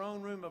very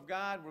throne room of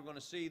God, we're going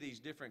to see these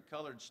different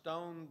colored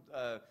stone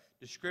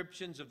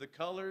descriptions of the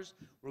colors.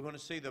 We're going to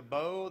see the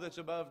bow that's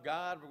above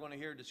God. We're going to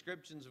hear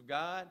descriptions of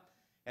God.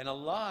 And a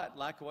lot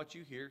like what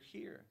you hear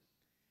here.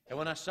 And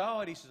when I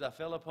saw it, he says, I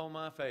fell upon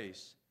my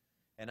face,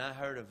 and I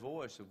heard a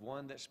voice of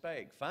one that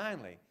spake.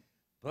 Finally,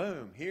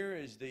 boom, here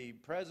is the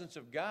presence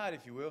of God,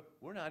 if you will.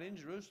 We're not in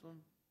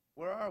Jerusalem.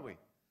 Where are we?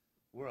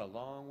 We're a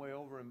long way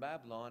over in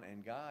Babylon,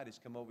 and God has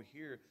come over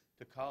here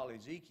to call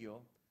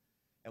Ezekiel.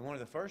 And one of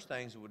the first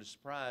things that would have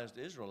surprised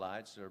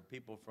Israelites or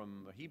people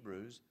from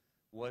Hebrews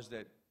was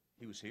that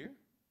he was here.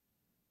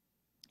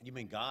 You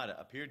mean God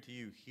appeared to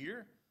you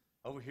here,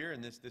 over here in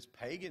this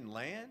pagan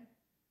land?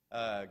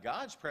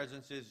 God's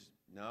presence is,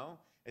 no.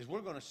 As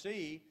we're going to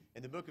see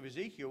in the book of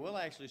Ezekiel, we'll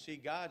actually see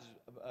God's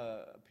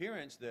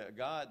appearance,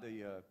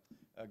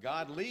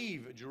 God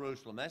leave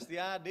Jerusalem. That's the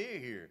idea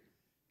here.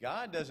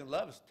 God doesn't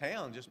love a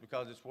town just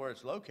because it's where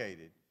it's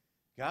located.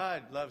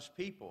 God loves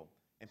people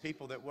and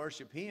people that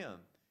worship Him.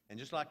 And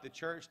just like the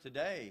church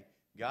today,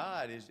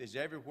 God is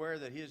everywhere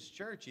that His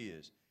church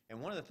is.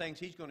 And one of the things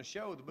He's going to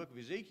show in the book of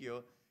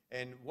Ezekiel,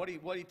 and what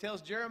he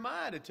tells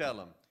Jeremiah to tell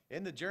him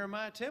in the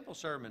Jeremiah temple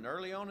sermon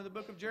early on in the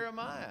book of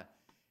Jeremiah,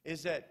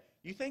 is that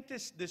you think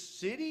this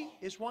city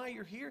is why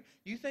you're here?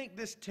 You think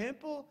this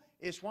temple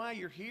is why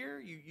you're here?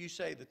 You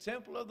say the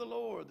temple of the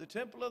Lord, the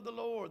temple of the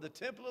Lord, the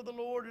temple of the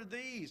Lord are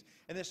these.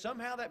 And then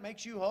somehow that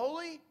makes you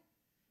holy?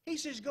 He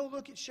says, go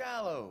look at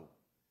Shiloh.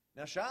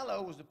 Now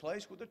Shiloh was the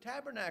place where the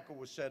tabernacle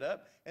was set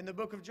up in the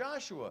book of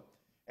Joshua.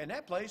 And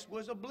that place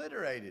was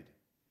obliterated.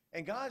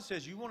 And God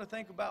says, you want to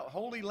think about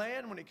holy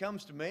land when it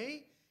comes to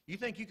me? You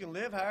think you can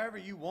live however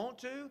you want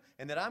to,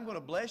 and that I'm going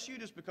to bless you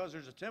just because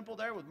there's a temple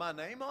there with my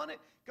name on it?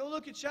 Go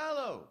look at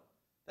Shiloh.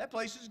 That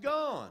place is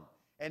gone.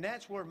 And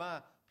that's where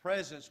my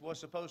presence was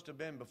supposed to have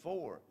been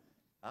before.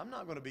 I'm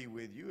not going to be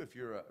with you if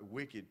you're a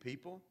wicked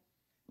people.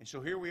 And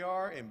so here we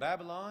are in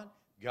Babylon.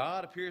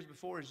 God appears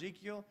before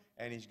Ezekiel,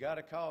 and he's got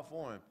a call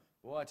for him.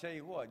 Well, I tell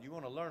you what, you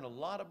want to learn a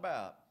lot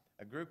about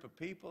a group of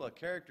people, the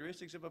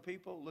characteristics of a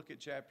people? Look at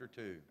chapter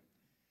 2.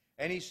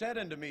 And he said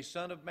unto me,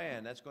 Son of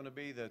man. That's going to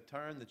be the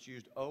term that's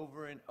used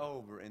over and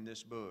over in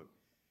this book.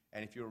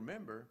 And if you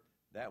remember,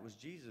 that was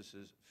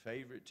Jesus'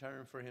 favorite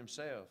term for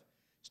himself.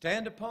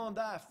 Stand upon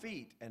thy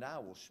feet, and I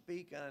will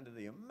speak unto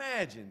thee.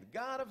 Imagine the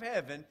God of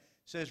heaven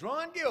says,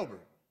 Ron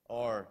Gilbert,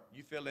 or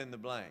you fill in the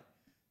blank.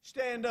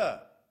 Stand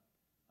up.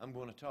 I'm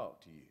going to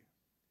talk to you.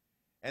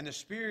 And the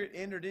Spirit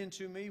entered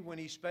into me when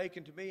he spake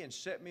unto me and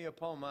set me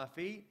upon my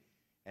feet.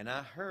 And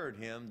I heard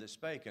him that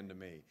spake unto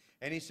me.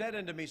 And he said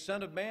unto me,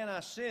 Son of man,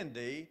 I send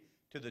thee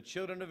to the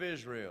children of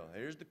Israel.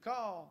 Here's the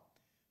call.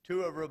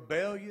 To a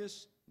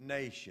rebellious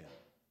nation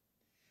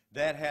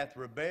that hath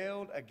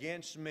rebelled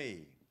against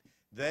me.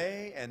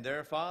 They and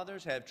their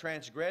fathers have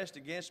transgressed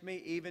against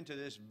me even to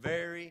this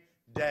very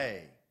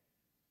day.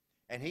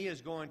 And he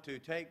is going to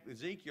take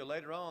Ezekiel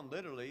later on,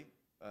 literally,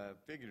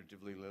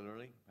 figuratively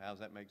literally, how does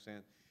that make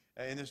sense?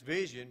 In this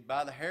vision,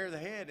 by the hair of the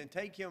head, and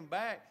take him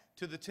back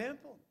to the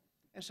temple.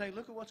 And say,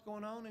 look at what's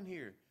going on in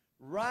here.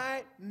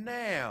 Right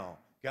now,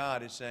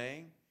 God is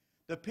saying,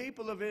 the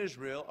people of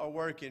Israel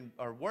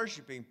are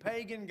worshiping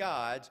pagan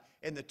gods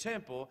in the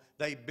temple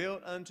they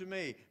built unto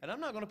me. And I'm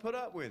not going to put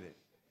up with it.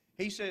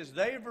 He says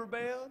they've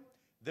rebelled,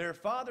 their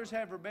fathers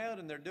have rebelled,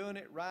 and they're doing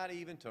it right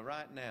even to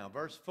right now.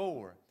 Verse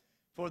 4,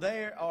 for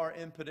they are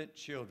impotent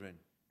children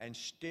and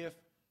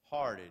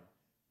stiff-hearted.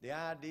 The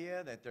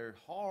idea that they're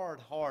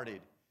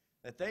hard-hearted.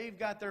 That they've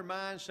got their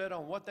mind set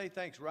on what they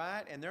think's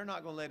right, and they're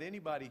not going to let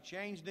anybody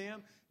change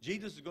them.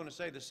 Jesus is going to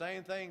say the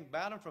same thing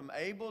about them, from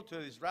Abel to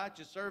his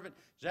righteous servant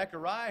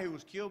Zechariah, who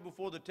was killed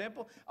before the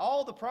temple.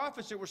 All the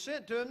prophets that were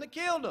sent to him, they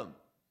killed him.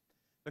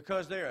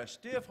 Because they're a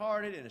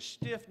stiff-hearted and a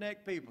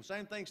stiff-necked people.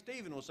 Same thing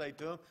Stephen will say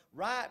to them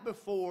right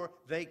before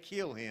they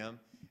kill him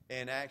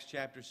in Acts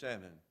chapter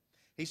 7.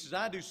 He says,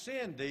 I do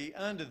send thee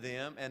unto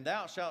them, and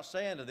thou shalt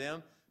say unto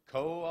them,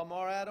 Ko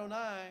Amar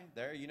Adonai.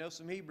 There, you know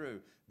some Hebrew.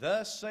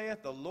 Thus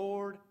saith the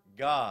Lord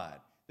God.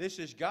 This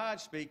is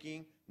God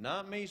speaking,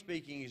 not me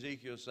speaking,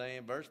 Ezekiel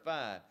saying, verse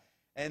 5.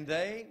 And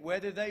they,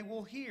 whether they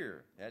will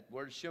hear, that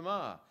word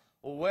Shema,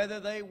 or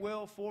whether they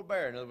will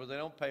forbear. In other words, they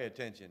don't pay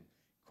attention.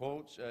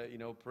 Quotes,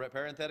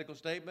 parenthetical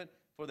statement,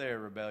 for their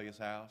rebellious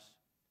house.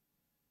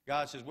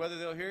 God says whether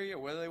they'll hear you or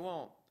whether they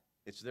won't.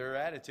 It's their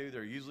attitude.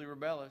 They're usually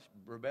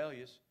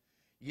rebellious.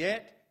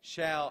 Yet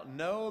shall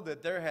know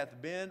that there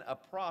hath been a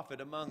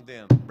prophet among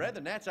them.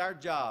 Brethren, that's our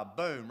job.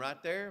 Boom,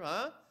 right there,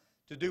 huh?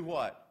 To do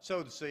what?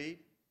 Sow the seed.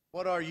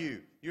 What are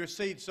you? You're a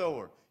seed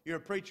sower. You're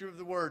a preacher of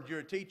the word. You're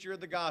a teacher of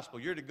the gospel.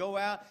 You're to go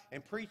out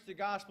and preach the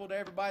gospel to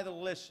everybody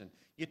that'll listen.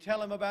 You tell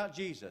them about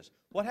Jesus.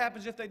 What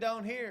happens if they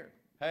don't hear?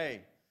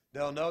 Hey,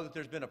 they'll know that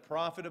there's been a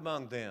prophet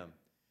among them.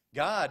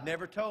 God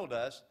never told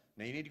us,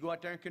 Now, you need to go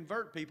out there and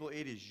convert people.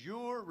 It is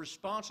your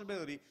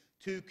responsibility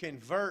to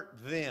convert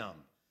them.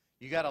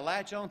 You got to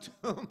latch on to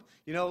them,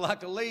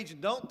 like the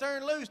legion. Don't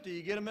turn loose till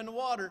you get them in the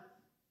water.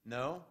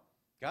 No.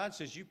 God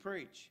says you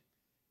preach.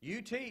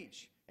 You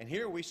teach. And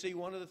here we see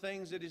one of the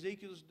things that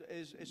Ezekiel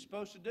is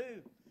supposed to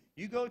do.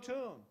 You go to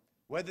them.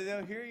 Whether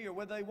they'll hear you or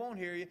whether they won't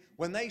hear you.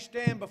 When they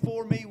stand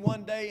before me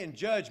one day in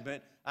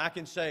judgment, I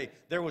can say,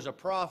 there was a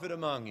prophet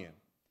among you.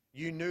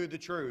 You knew the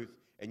truth,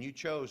 and you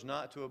chose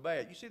not to obey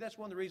it. You see, that's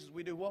one of the reasons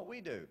we do what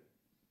we do.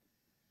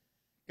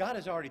 God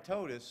has already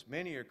told us,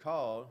 many are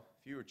called,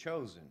 few are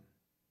chosen.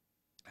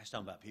 That's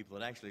talking about people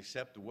that actually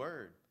accept the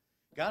word.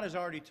 God has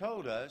already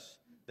told us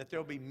that there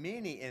will be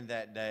many in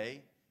that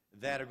day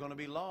that are going to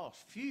be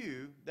lost.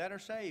 Few that are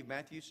saved.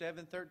 Matthew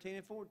 7, 13,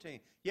 and 14.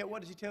 Yet what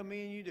does he tell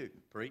me and you do?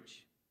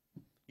 Preach.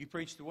 You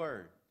preach the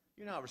word.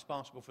 You're not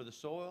responsible for the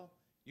soil.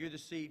 You're the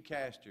seed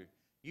caster.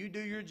 You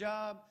do your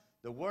job.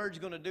 The word's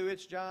going to do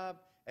its job.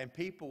 And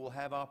people will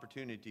have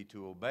opportunity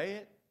to obey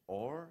it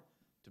or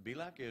to be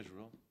like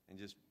Israel and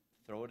just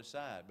throw it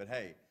aside. But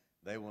hey,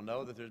 they will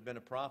know that there's been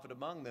a prophet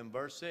among them.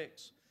 Verse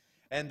 6.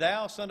 And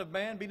thou, son of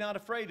man, be not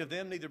afraid of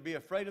them, neither be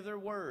afraid of their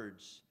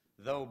words.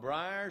 Though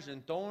briars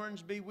and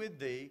thorns be with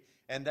thee,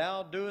 and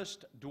thou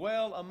doest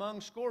dwell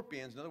among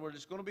scorpions. In other words,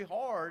 it's going to be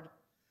hard.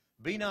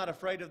 Be not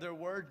afraid of their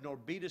words, nor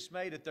be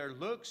dismayed at their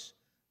looks,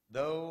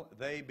 though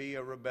they be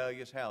a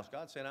rebellious house.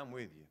 God said, I'm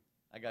with you.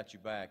 I got you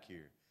back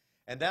here.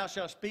 And thou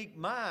shalt speak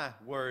my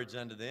words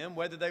unto them,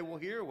 whether they will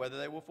hear, whether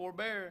they will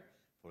forbear,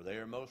 for they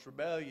are most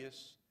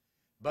rebellious.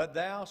 But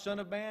thou, son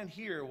of man,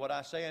 hear what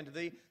I say unto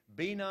thee.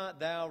 Be not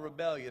thou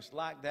rebellious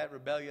like that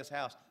rebellious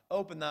house.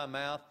 Open thy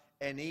mouth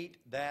and eat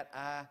that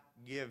I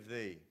give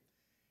thee.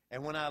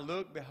 And when I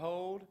looked,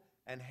 behold,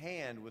 an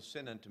hand was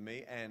sent unto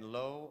me, and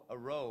lo, a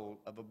roll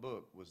of a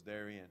book was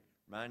therein.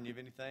 Remind you of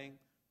anything?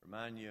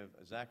 Remind you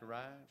of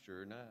Zechariah?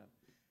 Sure enough.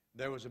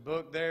 There was a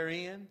book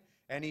therein,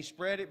 and he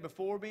spread it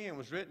before me, and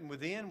was written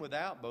within,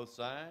 without, both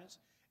sides.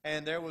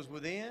 And there was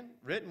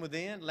written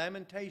within,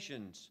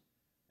 Lamentations.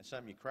 That's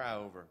something you cry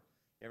over.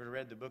 You ever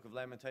read the book of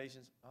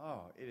Lamentations?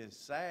 Oh, it is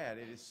sad.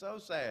 It is so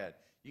sad.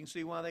 You can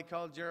see why they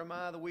called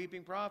Jeremiah the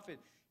weeping prophet.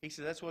 He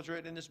said that's what's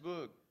written in this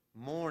book.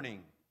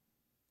 Mourning,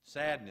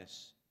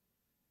 sadness.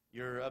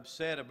 You're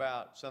upset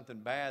about something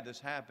bad that's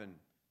happened,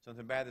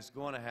 something bad that's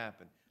going to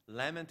happen.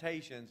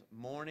 Lamentations,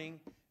 mourning,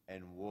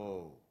 and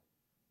woe.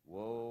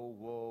 Woe,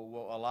 woe,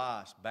 woe.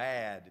 Alas,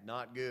 bad,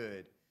 not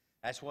good.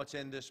 That's what's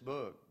in this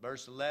book.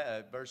 Did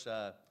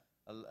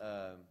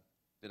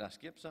I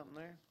skip something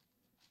there?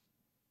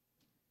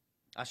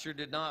 I sure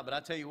did not, but I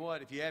tell you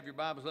what, if you have your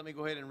Bibles, let me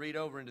go ahead and read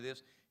over into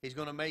this. He's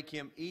going to make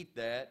him eat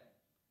that.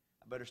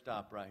 I better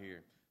stop right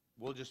here.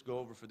 We'll just go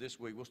over for this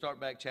week. We'll start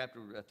back chapter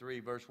 3,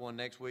 verse 1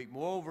 next week.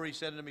 Moreover, he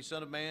said unto me,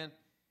 Son of man,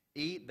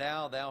 eat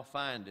thou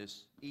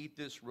findest, eat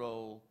this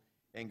roll,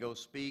 and go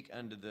speak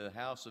unto the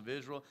house of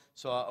Israel.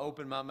 So I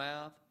opened my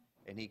mouth,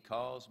 and he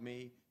caused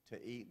me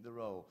to eat the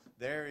roll.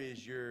 There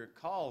is your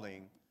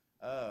calling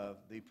of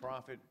the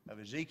prophet of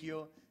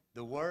Ezekiel.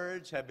 The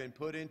words have been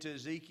put into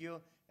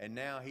Ezekiel, and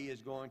now he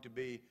is going to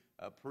be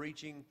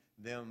preaching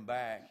them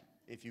back,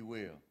 if you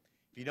will.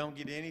 If you don't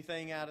get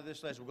anything out of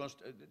this lesson, we're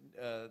going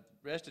to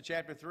rest of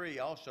chapter 3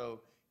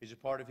 also is a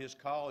part of his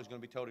call. He's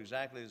going to be told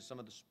exactly some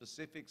of the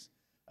specifics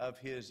of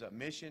his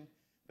mission.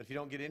 But if you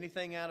don't get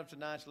anything out of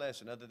tonight's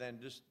lesson other than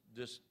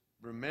just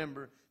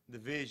remember the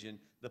vision,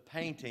 the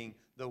painting,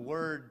 the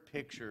word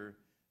picture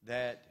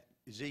that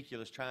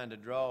Ezekiel is trying to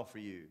draw for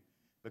you,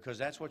 because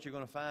that's what you're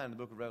going to find in the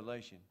book of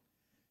Revelation.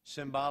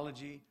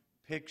 Symbology,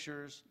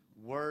 pictures,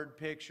 word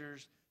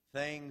pictures,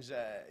 things,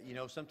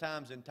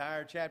 sometimes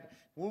entire chapter.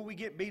 Where we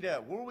get beat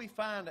up, where we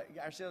find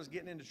ourselves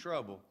getting into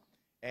trouble,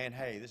 and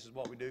hey, this is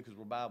what we do because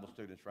we're Bible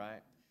students,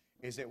 right?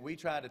 Is that we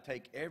try to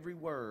take every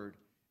word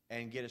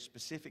and get a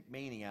specific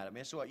meaning out of it.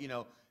 That's what,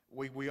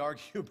 we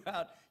argue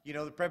about,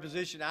 the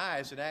preposition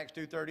is in Acts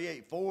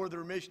 2:38, for the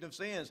remission of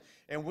sins.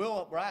 And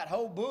we'll write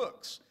whole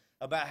books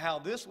about how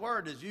this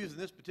word is used in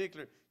this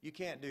particular. You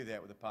can't do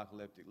that with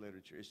apocalyptic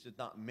literature. It's just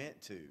not meant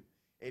to.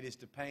 It is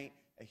to paint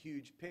a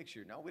huge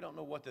picture. Now, we don't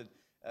know what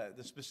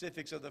the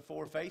specifics of the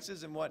four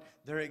faces and what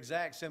their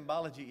exact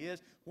symbology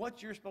is.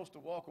 What you're supposed to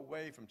walk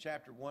away from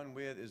chapter 1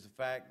 with is the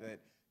fact that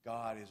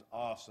God is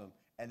awesome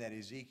and that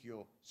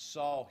Ezekiel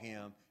saw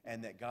him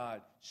and that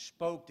God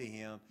spoke to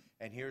him,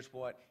 and here's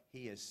what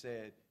he has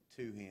said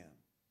to him.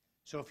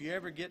 So if you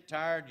ever get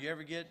tired, you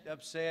ever get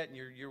upset, and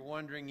you're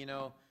wondering,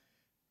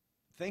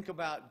 think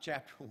about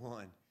chapter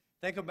 1.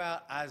 Think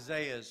about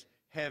Isaiah's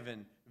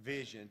heaven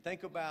vision.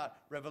 Think about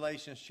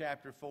Revelations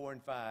chapter 4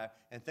 and 5,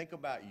 and think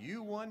about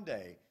you one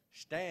day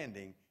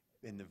standing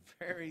in the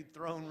very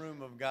throne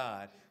room of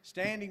God,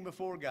 standing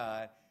before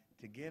God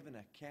to give an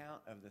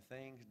account of the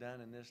things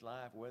done in this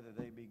life, whether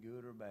they be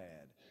good or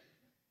bad.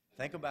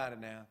 Think about it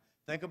now.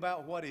 Think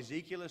about what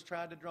Ezekiel has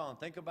tried to draw, and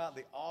think about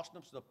the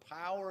awesomeness, the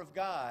power of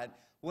God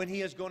when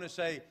he is going to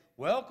say,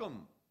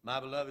 welcome, my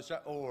beloved son,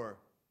 or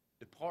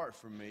depart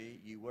from me,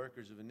 you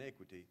workers of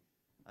iniquity.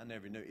 I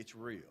never knew. It's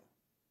real.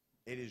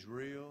 It is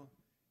real,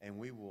 and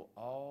we will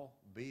all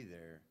be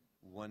there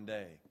one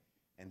day.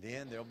 And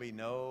then there'll be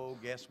no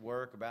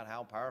guesswork about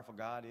how powerful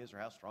God is or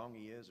how strong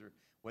He is or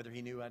whether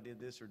He knew I did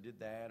this or did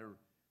that. Or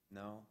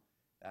no.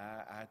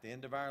 At the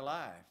end of our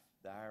life,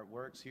 our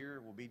works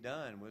here will be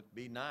done. It will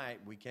be night.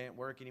 We can't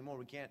work anymore.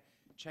 We can't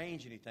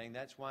change anything.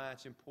 That's why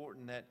it's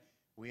important that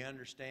we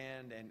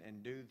understand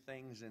and do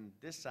things in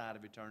this side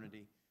of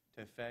eternity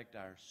to affect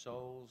our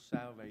soul's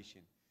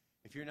salvation.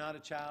 If you're not a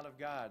child of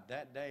God,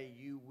 that day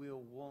you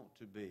will want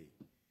to be.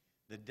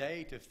 The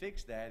day to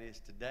fix that is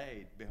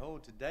today.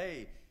 Behold,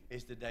 today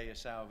is the day of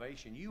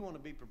salvation. You want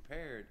to be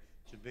prepared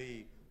to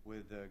be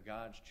with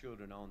God's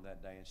children on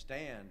that day and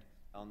stand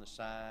on the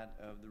side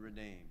of the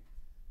redeemed.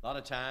 A lot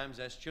of times,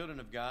 as children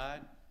of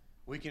God,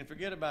 we can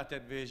forget about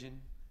that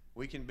vision.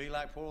 We can be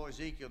like poor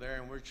Ezekiel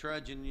there, and we're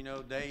trudging,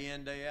 day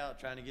in, day out,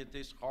 trying to get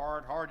this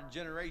hard-hearted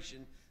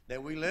generation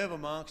that we live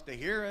amongst to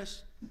hear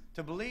us,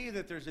 to believe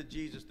that there's a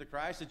Jesus the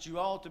Christ, that you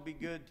ought to be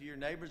good to your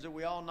neighbors, that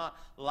we ought not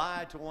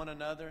lie to one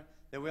another,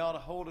 that we ought to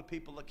hold the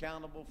people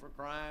accountable for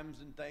crimes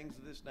and things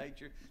of this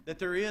nature, that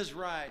there is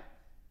right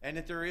and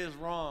that there is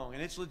wrong,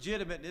 and it's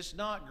legitimate, and it's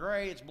not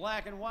gray, it's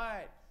black and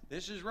white.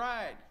 This is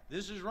right,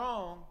 this is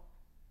wrong,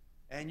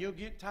 and you'll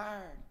get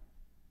tired.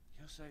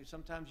 You'll say,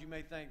 sometimes you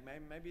may think,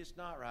 maybe it's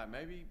not right,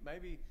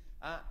 maybe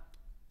I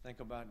think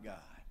about God.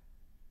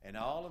 And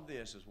all of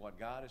this is what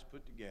God has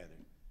put together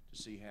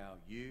to see how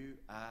you,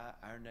 I,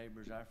 our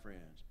neighbors, our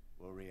friends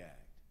will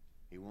react.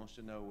 He wants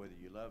to know whether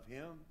you love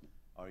Him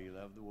or you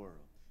love the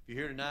world. If you're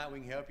here tonight, we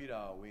can help you at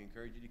all. We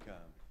encourage you to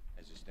come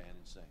as we stand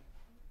and sing.